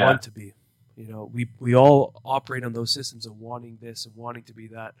word, want to be. We all operate on those systems of wanting this and wanting to be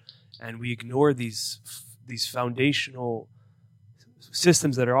that, and we ignore these foundational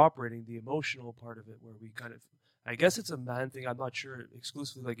systems that are operating, the emotional part of it, where we kind of, I guess it's a man thing, I'm not sure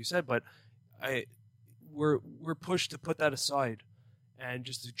exclusively like you said, but we're pushed to put that aside and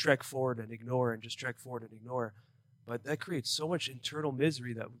just to trek forward and ignore and just trek forward and ignore. But that creates so much internal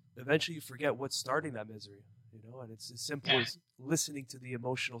misery that eventually you forget what's starting that misery, know, and it's as simple as listening to the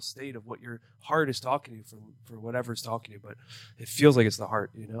emotional state of what your heart is talking to you for whatever's talking to you, but it feels like it's the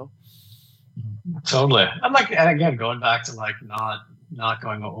heart, you know? Totally. And again, going back to like not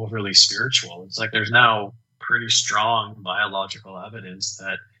going overly spiritual, it's like there's now pretty strong biological evidence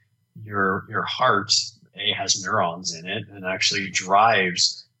that your heart has neurons in it and actually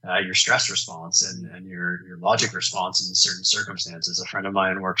drives your stress response and your logic response in certain circumstances. A friend of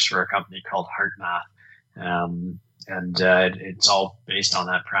mine works for a company called HeartMath, and it's all based on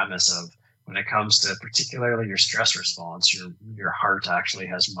that premise of when it comes to particularly your stress response, your heart actually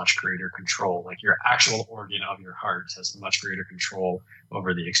has much greater control. Like your actual organ of your heart has much greater control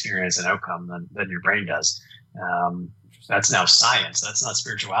over the experience and outcome than your brain does. That's now science. That's not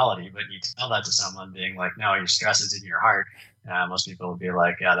spirituality, but you tell that to someone being like, no, your stress is in your heart. Most people will be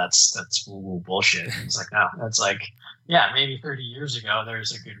like, yeah, that's woo-woo bullshit. And it's like, no, that's like, yeah, maybe 30 years ago,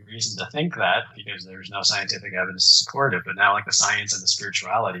 there's a good reason to think that because there's no scientific evidence to support it. But now like the science and the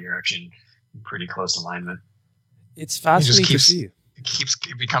spirituality are actually in pretty close alignment. It's fascinating to see. It keeps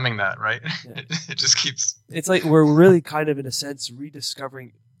becoming that, right? Yeah. It just keeps. It's like we're really kind of, in a sense,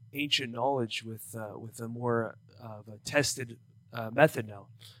 rediscovering ancient knowledge with a more of a tested method now,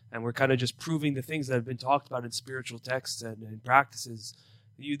 and we're kind of just proving the things that have been talked about in spiritual texts and in practices.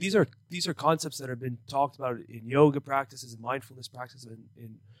 These are concepts that have been talked about in yoga practices and mindfulness practices,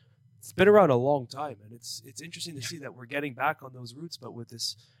 and it's been around a long time. And it's interesting to see that we're getting back on those roots, but with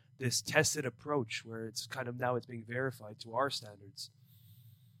this tested approach where it's kind of now it's being verified to our standards.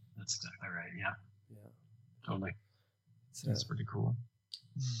 That's exactly right. Yeah. Totally. That's pretty cool.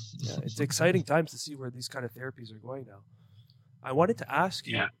 Yeah, it's exciting times to see where these kind of therapies are going now. I wanted to ask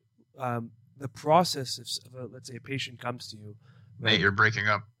you the process of let's say a patient comes to you. Nate, you're breaking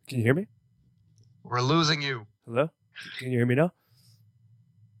up. Can you hear me? We're losing you. Hello? Can you hear me now?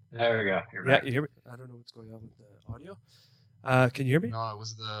 There we go. You're back. You hear me? I don't know what's going on with the audio. Can you hear me? No, it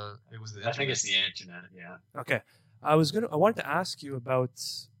was the I think it's the internet. Yeah. Okay. I wanted to ask you about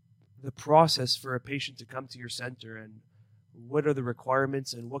the process for a patient to come to your center, and what are the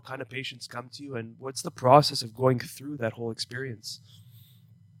requirements, and what kind of patients come to you, and what's the process of going through that whole experience?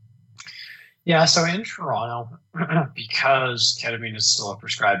 Yeah, so in Toronto, because ketamine is still a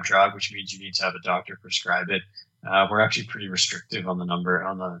prescribed drug, which means you need to have a doctor prescribe it, we're actually pretty restrictive on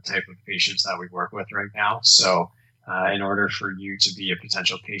the type of patients that we work with right now. So in order for you to be a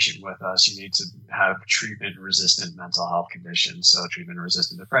potential patient with us, you need to have treatment-resistant mental health conditions. So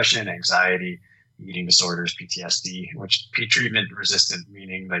treatment-resistant depression, anxiety, eating disorders, PTSD, which treatment-resistant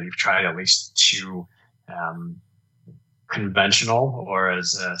meaning that you've tried at least two conventional, or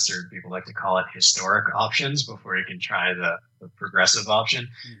as certain people like to call it, historic options before you can try the progressive option.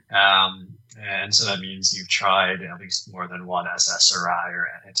 And so that means you've tried at least more than one SSRI or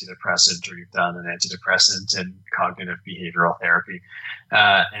antidepressant, or you've done an antidepressant and cognitive behavioral therapy.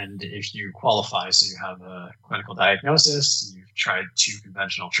 And if you qualify, so you have a clinical diagnosis, you've tried two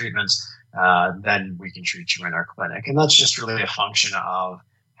conventional treatments, then we can treat you in our clinic. And that's just really a function of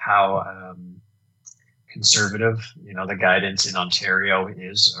how conservative, the guidance in Ontario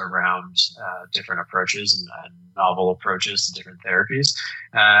is around different approaches and novel approaches to different therapies.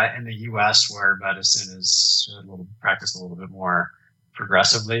 In the U.S., where medicine is practiced a little bit more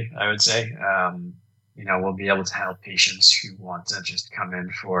progressively, I would say, we'll be able to help patients who want to just come in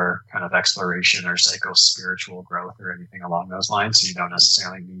for kind of exploration or psycho-spiritual growth or anything along those lines. So you don't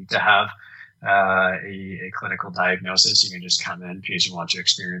necessarily need to have a clinical diagnosis. You can just come in because you want to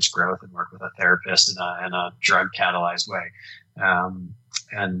experience growth and work with a therapist in a drug catalyzed way.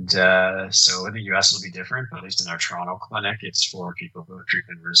 So in the US it'll be different, but at least in our Toronto clinic, it's for people who have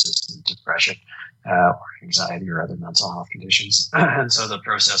treatment-resistant depression or anxiety or other mental health conditions. And so the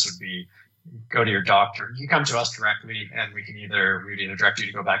process would be, go to your doctor. You come to us directly, and we'd either direct you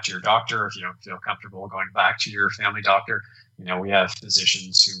to go back to your doctor, or if you don't feel comfortable going back to your family doctor. We have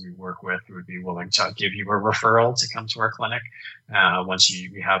physicians who we work with who would be willing to give you a referral to come to our clinic. Once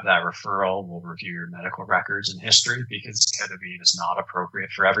we have that referral, we'll review your medical records and history, because ketamine is not appropriate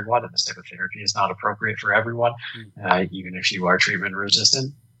for everyone, and this type of therapy is not appropriate for everyone, even if you are treatment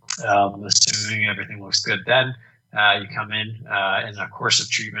resistant. Assuming everything looks good, then you come in, and a course of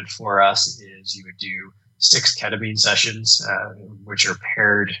treatment for us is you would do 6 ketamine sessions, which are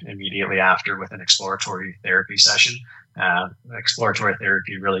paired immediately after with an exploratory therapy session. Exploratory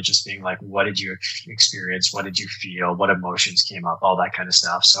therapy really just being like, what did you experience? What did you feel? What emotions came up? All that kind of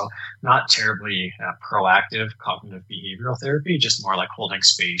stuff. So not terribly proactive cognitive behavioral therapy, just more like holding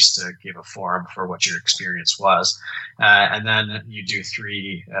space to give a forum for what your experience was. And then you do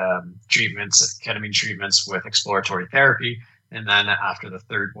 3 ketamine treatments with exploratory therapy. And then after the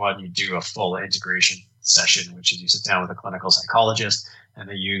third one, you do a full integration session, which is you sit down with a clinical psychologist and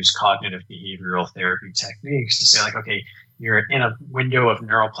they use cognitive behavioral therapy techniques to say like, okay, you're in a window of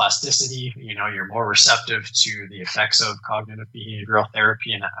neuroplasticity, you're more receptive to the effects of cognitive behavioral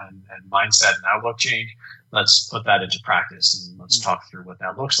therapy and mindset and outlook change. Let's put that into practice and let's talk through what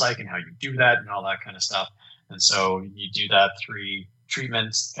that looks like and how you do that and all that kind of stuff. And so you do that 3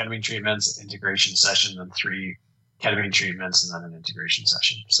 treatments, ketamine treatments, integration session, then 3 ketamine treatments, and then an integration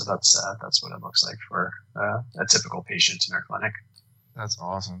session. So that's what it looks like for a typical patient in our clinic. That's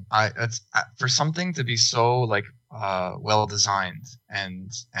awesome. For something to be so like well designed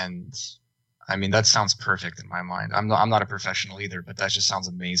and I mean that sounds perfect in my mind. I'm not a professional either, but that just sounds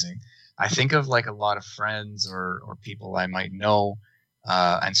amazing. I think of like a lot of friends or people I might know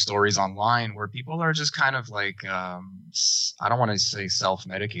and stories online where people are just kind of like I don't want to say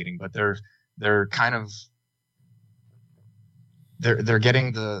self-medicating, but they're kind of they're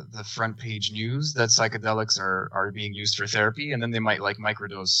getting the front page news that psychedelics are being used for therapy, and then they might like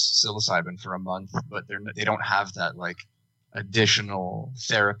microdose psilocybin for a month, but they don't have that like additional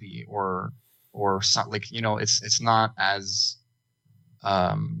therapy or some, like it's not as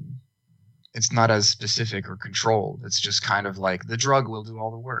specific or controlled. It's just kind of like the drug will do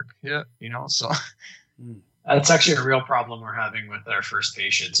all the work. Yeah, so. That's actually a real problem we're having with our first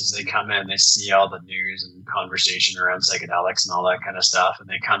patients is they come in, they see all the news and conversation around psychedelics and all that kind of stuff. And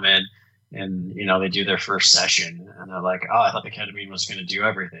they come in and, they do their first session and they're like, oh, I thought the ketamine was going to do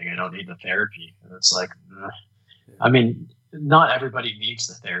everything. I don't need the therapy. And it's like, I mean, not everybody needs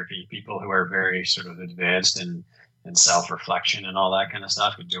the therapy. People who are very sort of advanced in self-reflection and all that kind of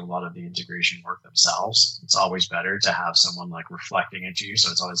stuff could do a lot of the integration work themselves. It's always better to have someone like reflecting into you. So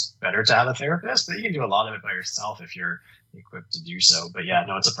it's always better to have a therapist, but you can do a lot of it by yourself if you're equipped to do so. But yeah,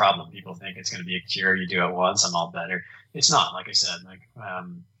 no, it's a problem. People think it's going to be a cure. You do it once, I'm all better. It's not. Like I said,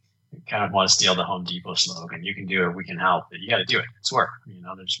 kind of want to steal the Home Depot slogan. You can do it. We can help. But you got to do it. It's work.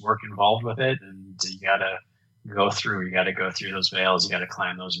 There's work involved with it, and you got to go through those veils. You got to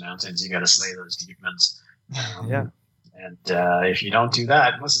climb those mountains. You got to slay those demons. And if you don't do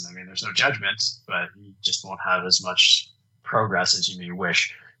that, listen, I mean, there's no judgment, but you just won't have as much progress as you may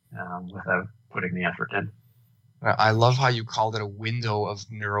wish without putting the effort in. I love how you called it a window of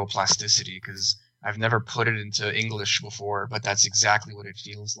neuroplasticity, because I've never put it into English before, but that's exactly what it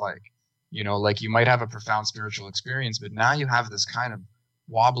feels like. Like you might have a profound spiritual experience, but now you have this kind of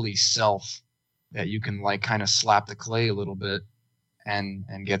wobbly self that you can like kind of slap the clay a little bit and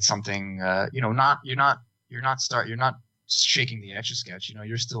get something, you're not shaking the Etch-a-Sketch,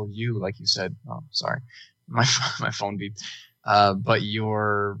 you're still you, like you said. Oh, sorry. My phone beeped. But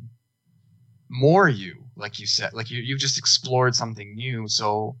you're more you, like you said, like you've just explored something new.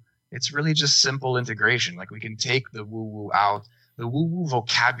 So it's really just simple integration. Like we can take the woo-woo out. The woo-woo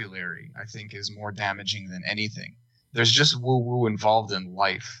vocabulary, I think, is more damaging than anything. There's just woo-woo involved in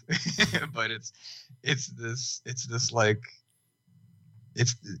life, but it's this like,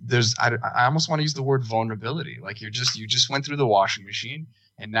 I almost want to use the word vulnerability. Like you just went through the washing machine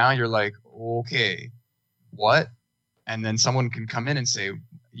and now you're like, okay, what? And then someone can come in and say,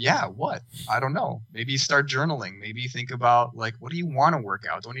 yeah, what? I don't know. Maybe start journaling. Maybe think about like, what do you want to work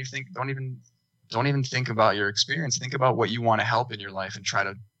out? Don't even think about your experience. Think about what you want to help in your life and try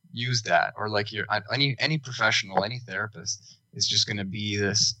to use that. Or like any professional, any therapist is just going to be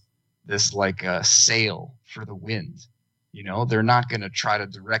this like a sail for the wind. They're not going to try to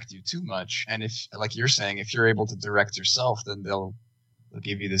direct you too much. And if, like you're saying, if you're able to direct yourself, then they'll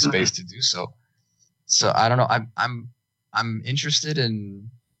give you the space to do so. So I don't know. I'm interested in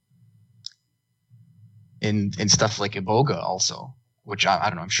stuff like Iboga also, which I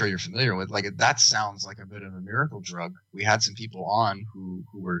don't know. I'm sure you're familiar with. Like that sounds like a bit of a miracle drug. We had some people on who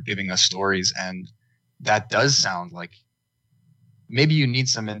were giving us stories, and that does sound like. Maybe you need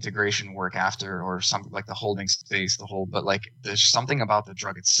some integration work after, or something like the holding space, but like there's something about the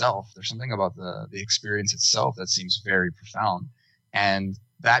drug itself. There's something about the experience itself that seems very profound. And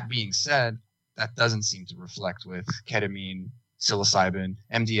that being said, that doesn't seem to reflect with ketamine, psilocybin,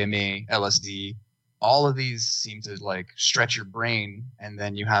 MDMA, LSD. All of these seem to like stretch your brain, and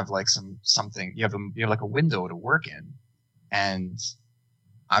then you have like something. You have like a window to work in, and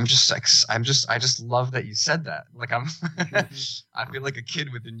I just love that you said that. Like I feel like a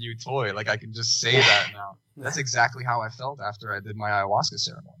kid with a new toy. Like I can just say that now. That's exactly how I felt after I did my ayahuasca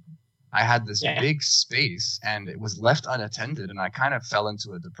ceremony. I had this big space and it was left unattended, and I kind of fell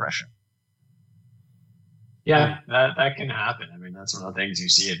into a depression. Yeah, that can happen. I mean, that's one of the things you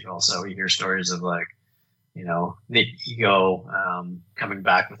see. It also, you hear stories of like, the ego coming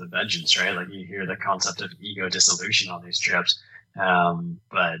back with a vengeance, right? Like you hear the concept of ego dissolution on these trips.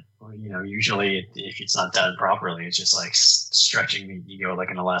 But usually if it's not done properly, it's just like stretching the ego like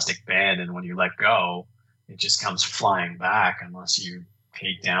an elastic band, and when you let go, it just comes flying back unless you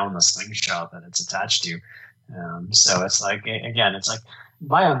take down the slingshot that it's attached to. So it's like, again, it's like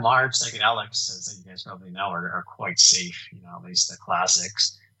by and large, psychedelics, as you guys probably know, are quite safe. At least the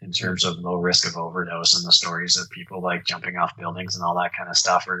classics, in terms of low risk of overdose, and the stories of people like jumping off buildings and all that kind of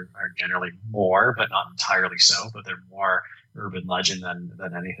stuff are generally more, but not entirely so, but they're more urban legend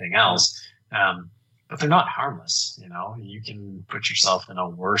than anything else. But they're not harmless. You can put yourself in a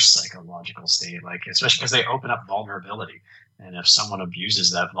worse psychological state, like, especially because they open up vulnerability. And if someone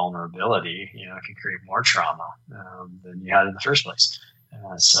abuses that vulnerability, it can create more trauma than you had in the first place.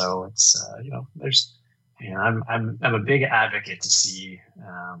 So it's, there's, I'm a big advocate to see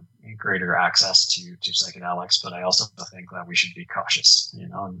greater access to psychedelics, but I also think that we should be cautious,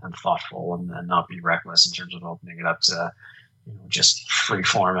 and thoughtful, and not be reckless in terms of opening it up to, just free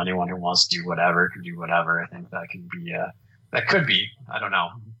form. Anyone who wants to do whatever can do whatever. I think that could be, I don't know,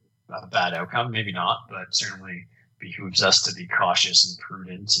 a bad outcome, maybe not, but certainly behooves us to be cautious and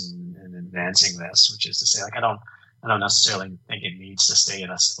prudent in advancing this, which is to say, like, I don't necessarily think it needs to stay in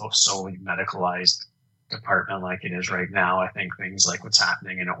a solely medicalized department like it is right now. I think things like what's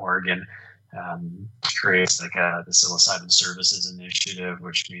happening in Oregon creates like the psilocybin services initiative,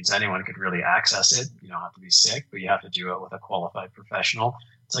 which means anyone could really access it. You don't have to be sick, but you have to do it with a qualified professional.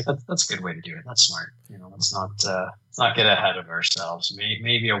 It's like that's a good way to do it. That's smart. Let's not get ahead of ourselves.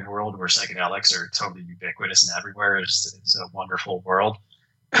 Maybe a world where psychedelics are totally ubiquitous and everywhere is a wonderful world.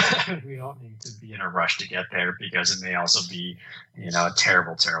 We don't need to be in a rush to get there, because it may also be, a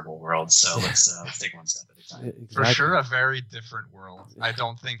terrible, terrible world. So let's take one step at a time. Exactly. For sure, a very different world. I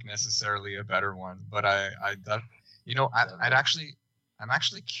don't think necessarily a better one, but I'm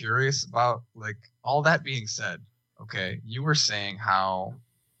actually curious about, like, all that being said. Okay, you were saying how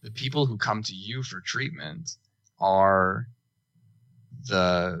the people who come to you for treatment are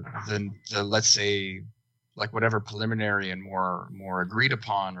the let's say, like, whatever preliminary and more agreed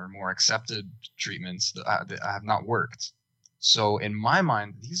upon or more accepted treatments that have not worked. So in my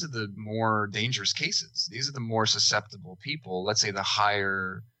mind, these are the more dangerous cases. These are the more susceptible people. Let's say the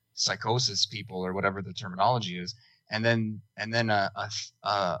higher psychosis people, or whatever the terminology is. And then a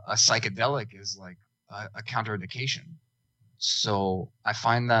psychedelic is like a counterindication. So I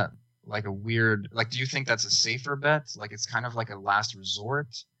find that like a weird, like, do you think that's a safer bet? Like, it's kind of like a last resort,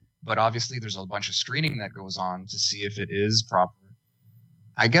 but obviously there's a bunch of screening that goes on to see if it is proper.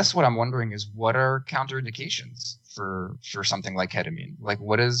 I guess what I'm wondering is, what are counterindications for something like ketamine? Like,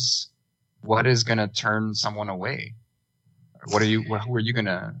 what is going to turn someone away? Who are you going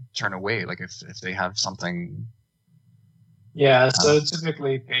to turn away? Like, if they have something. Yeah, so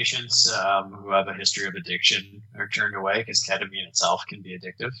typically patients who have a history of addiction are turned away, because ketamine itself can be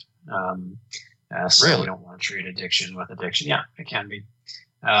addictive. So really? We don't want to treat addiction with addiction. Yeah, it can be.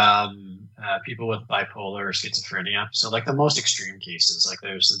 People with bipolar or schizophrenia. So, like, the most extreme cases, like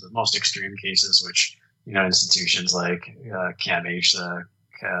there's the most extreme cases, which, institutions like CAMH,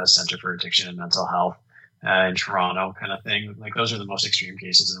 the Center for Addiction and Mental Health in Toronto kind of thing, like, those are the most extreme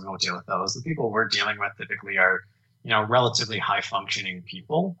cases, and we won't deal with those. The people we're dealing with typically are, relatively high functioning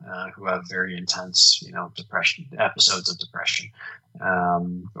people who have very intense, depression, episodes of depression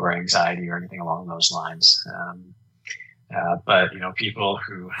or anxiety or anything along those lines. But people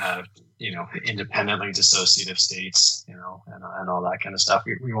who have independently dissociative states, and all that kind of stuff,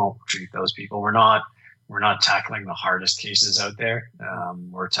 we won't treat those people. We're not tackling the hardest cases out there.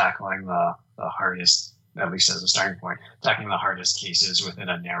 We're tackling the hardest, at least as a starting point, tackling the hardest cases within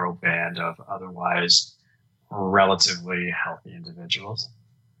a narrow band of otherwise relatively healthy individuals.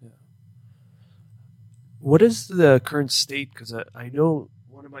 Yeah. What is the current state? Because I know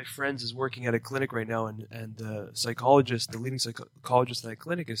one of my friends is working at a clinic right now, and the leading psychologist at that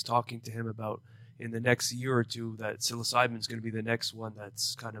clinic is talking to him about, in the next year or two, that psilocybin is going to be the next one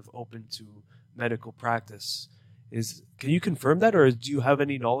that's kind of open to medical practice. Can you confirm that, or do you have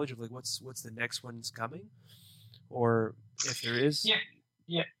any knowledge of, like, what's the next one's coming, or if there is?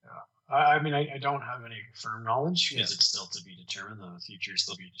 Yeah. I don't have any firm knowledge, because it's still to be determined. The future is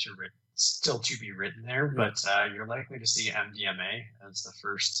still to be written there. But you're likely to see MDMA as the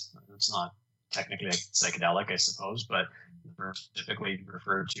first. It's not technically a psychedelic, I suppose, but typically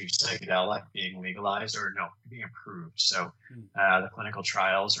referred to psychedelic being legalized, or being approved. So the clinical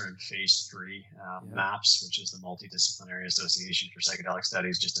trials are in phase 3. MAPS, which is the Multidisciplinary Association for Psychedelic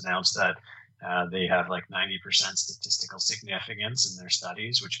Studies, just announced that They have like 90% statistical significance in their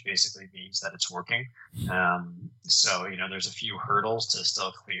studies, which basically means that it's working. So, there's a few hurdles to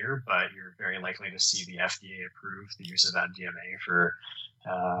still clear, but you're very likely to see the FDA approve the use of MDMA for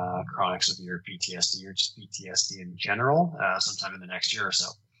chronic severe PTSD or just PTSD in general sometime in the next year or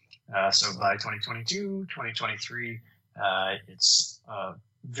so. So by 2022, 2023, it's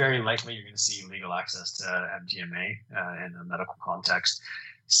very likely you're going to see legal access to MDMA in a medical context.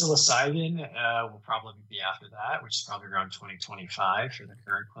 Psilocybin will probably be after that, which is probably around 2025 for the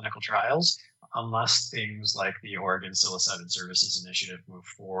current clinical trials, unless things like the Oregon Psilocybin Services Initiative move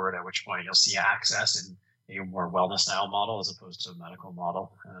forward, at which point you'll see access in a more wellness style model as opposed to a medical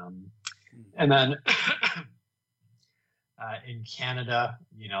model. And then in Canada,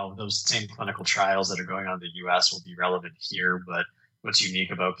 those same clinical trials that are going on in the US will be relevant here. But what's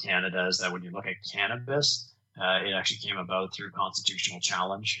unique about Canada is that when you look at cannabis, it actually came about through constitutional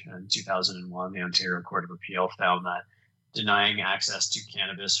challenge. In 2001, the Ontario Court of Appeal found that denying access to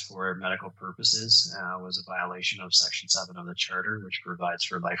cannabis for medical purposes was a violation of Section 7 of the Charter, which provides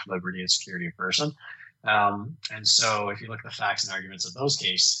for life, liberty, and security of person. And so if you look at the facts and arguments of those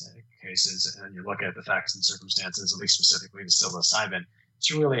cases, and you look at the facts and circumstances, at least specifically the psilocybin,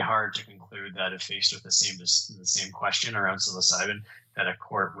 it's really hard to conclude that if faced with the same question around psilocybin, that a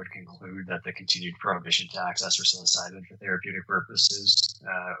court would conclude that the continued prohibition to access for psilocybin for therapeutic purposes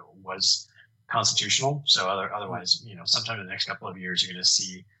was constitutional. So otherwise, sometime in the next couple of years, you're going to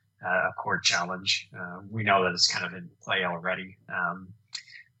see a court challenge. We know that it's kind of in play already.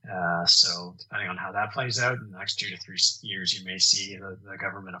 So depending on how that plays out in the next 2 to 3 years, you may see the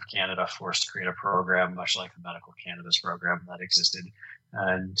government of Canada forced to create a program much like the medical cannabis program that existed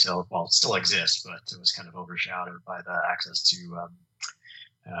until, it still exists, but it was kind of overshadowed by the access to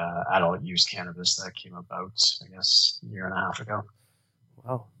adult use cannabis that came about, I guess, a year and a half ago.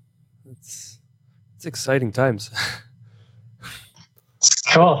 Wow. It's exciting times. It's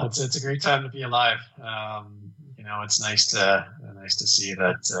cool. It's a great time to be alive. It's nice to see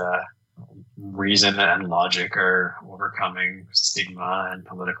that reason and logic are overcoming stigma and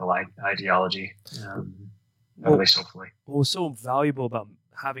political ideology. At least hopefully. What was so valuable about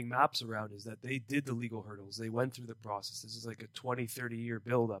having MAPS around is that they did the legal hurdles. They went through the process. This is like a 20, 30-year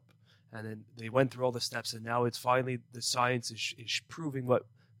buildup. And then they went through all the steps, and now it's finally the science is proving what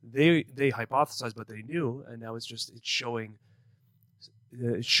they hypothesized, but they knew, and now it's showing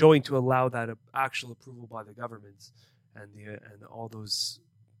to allow that actual approval by the governments and all those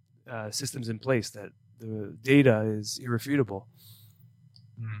systems in place that the data is irrefutable.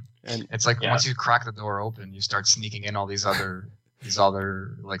 And it's like once you crack the door open, you start sneaking in all these other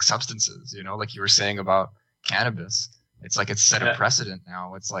like substances, like you were saying about cannabis. It's like it's set a precedent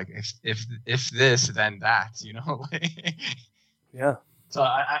now. It's like if this, then that, Yeah. So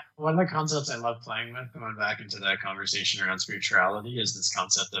one of the concepts I love playing with, going back into that conversation around spirituality, is this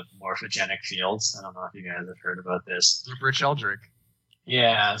concept of morphogenic fields. I don't know if you guys have heard about this. Rich Eldrick.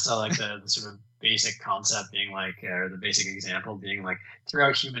 Yeah. So like the sort of basic concept being like, or the basic example being like,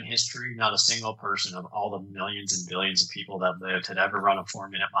 throughout human history, not a single person of all the millions and billions of people that lived had ever run a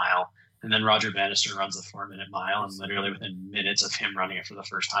 4-minute mile. And then Roger Bannister runs the 4-minute mile, and literally within minutes of him running it for the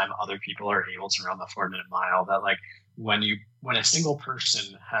first time, other people are able to run the 4-minute mile. That like when a single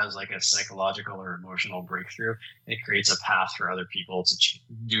person has like a psychological or emotional breakthrough, it creates a path for other people to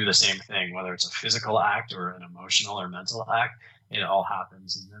do the same thing, whether it's a physical act or an emotional or mental act. It all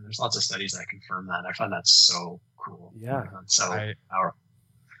happens, and then there's lots of studies that confirm that. I find that so cool. Yeah, so powerful.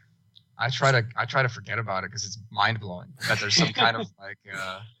 I try to forget about it because it's mind blowing that there's some kind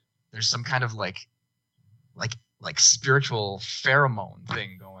of like spiritual pheromone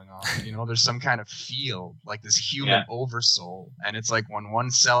thing going on. There's some kind of field, like this human oversoul, and it's like when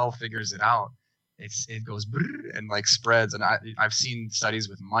one cell figures it out, it goes and like spreads. And I've seen studies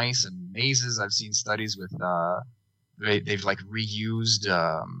with mice and mazes. I've seen studies with they've like reused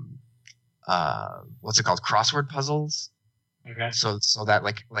what's it called, crossword puzzles. Okay. So that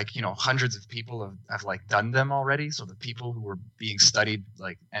like hundreds of people have like done them already. So the people who were being studied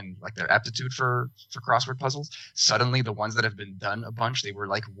and their aptitude for crossword puzzles, suddenly the ones that have been done a bunch, they were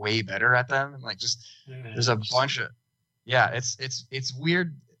like way better at them. And like there's a bunch of it's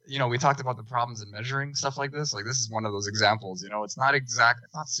weird. We talked about the problems in measuring stuff like this. Like this is one of those examples. It's not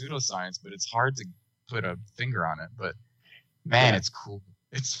pseudoscience, but it's hard to put a finger on it. But man, it's cool.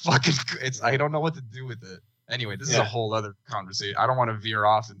 It's fucking. I don't know what to do with it. Anyway, this is a whole other conversation. I don't want to veer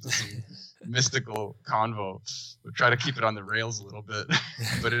off into some mystical convo, but try to keep it on the rails a little bit.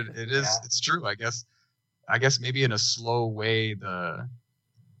 But it's true, I guess. Maybe in a slow way, the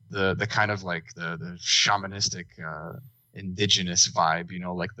kind of like the shamanistic indigenous vibe,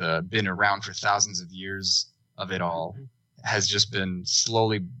 like the been around for thousands of years of it all has just been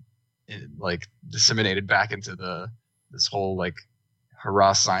slowly like disseminated back into this whole like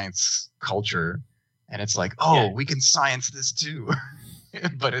hurrah science culture. And it's like, we can science this too.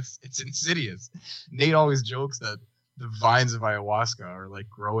 But it's insidious. Nate always jokes that the vines of ayahuasca are like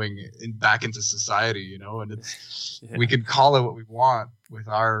growing back into society, and it's we could call it what we want with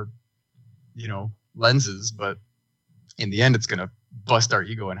our, lenses, but in the end, it's gonna bust our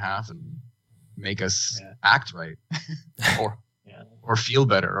ego in half and make us act right, or feel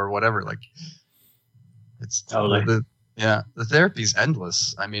better or whatever. Like it's totally the therapy's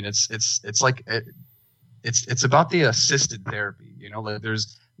endless. I mean, it's like it's about the assisted therapy. Like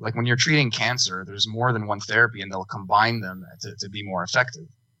there's like when you're treating cancer, there's more than one therapy, and they'll combine them to be more effective.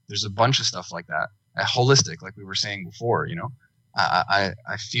 There's a bunch of stuff like that. Holistic, like we were saying before.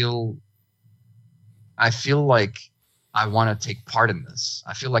 I feel like I want to take part in this.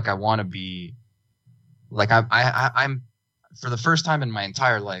 I feel like I want to be like I'm for the first time in my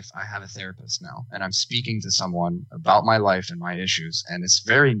entire life, I have a therapist now, and I'm speaking to someone about my life and my issues, and it's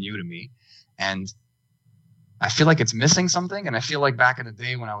very new to me, and I feel like it's missing something. And I feel like back in the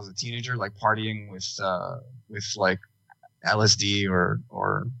day when I was a teenager, like partying with like LSD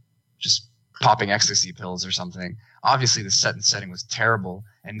or just popping ecstasy pills or something. Obviously, the setting was terrible,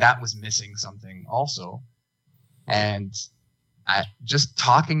 and that was missing something also. And just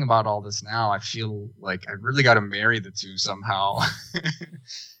talking about all this now, I feel like I really got to marry the two somehow.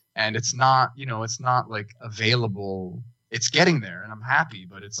 And it's not, it's not like available. It's getting there, and I'm happy,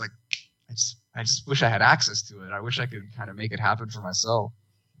 but it's like I just wish I had access to it. I wish I could kind of make it happen for myself.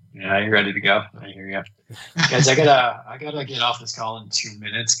 Yeah, you're ready to go. I hear you. Guys, I gotta get off this call in 2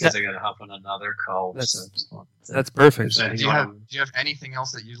 minutes because I gotta hop on another call. That's perfect. Do you have anything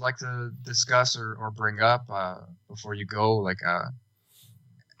else that you'd like to discuss or bring up before you go? Like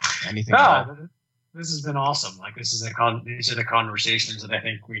anything? No, this has been awesome. Like these are the conversations that I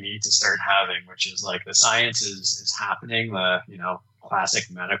think we need to start having, which is like the science is happening. The classic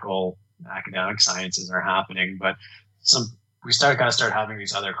medical academic sciences are happening, but we gotta start having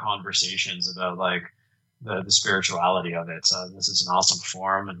these other conversations about like the spirituality of it. So this is an awesome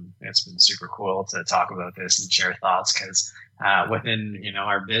forum, and it's been super cool to talk about this and share thoughts because within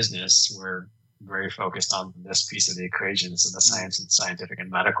our business we're very focused on this piece of the equation, so the science and scientific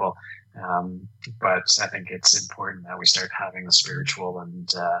and medical. But I think it's important that we start having the spiritual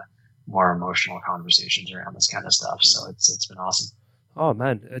and more emotional conversations around this kind of stuff. So it's been awesome. Oh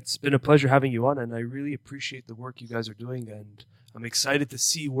man, it's been a pleasure having you on, and I really appreciate the work you guys are doing, and I'm excited to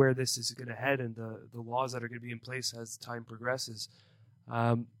see where this is going to head and the laws that are going to be in place as time progresses.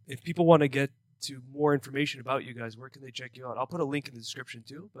 If people want to get to more information about you guys, where can they check you out? I'll put a link in the description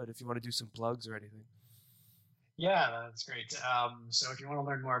too, but if you want to do some plugs or anything. Yeah, that's great. So if you want to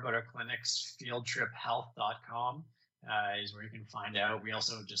learn more about our clinics, fieldtriphealth.com is where you can find out. We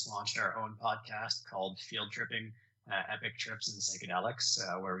also just launched our own podcast called Field Tripping, Epic Trips and Psychedelics,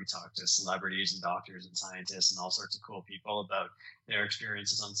 where we talk to celebrities and doctors and scientists and all sorts of cool people about their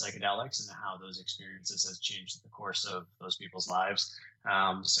experiences on psychedelics and how those experiences has changed the course of those people's lives.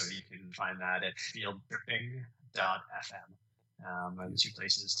 So you can find that at fieldtripping.fm. And 2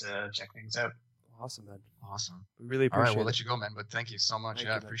 places to check things out. Awesome, man. Awesome. We really appreciate it. All right, we'll let you go, man, but thank you so much.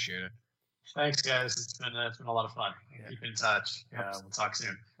 I appreciate it. Thanks, guys. It's been a lot of fun. Keep in touch. We'll talk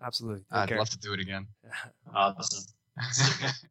soon. Absolutely. I'd love to do it again. Awesome.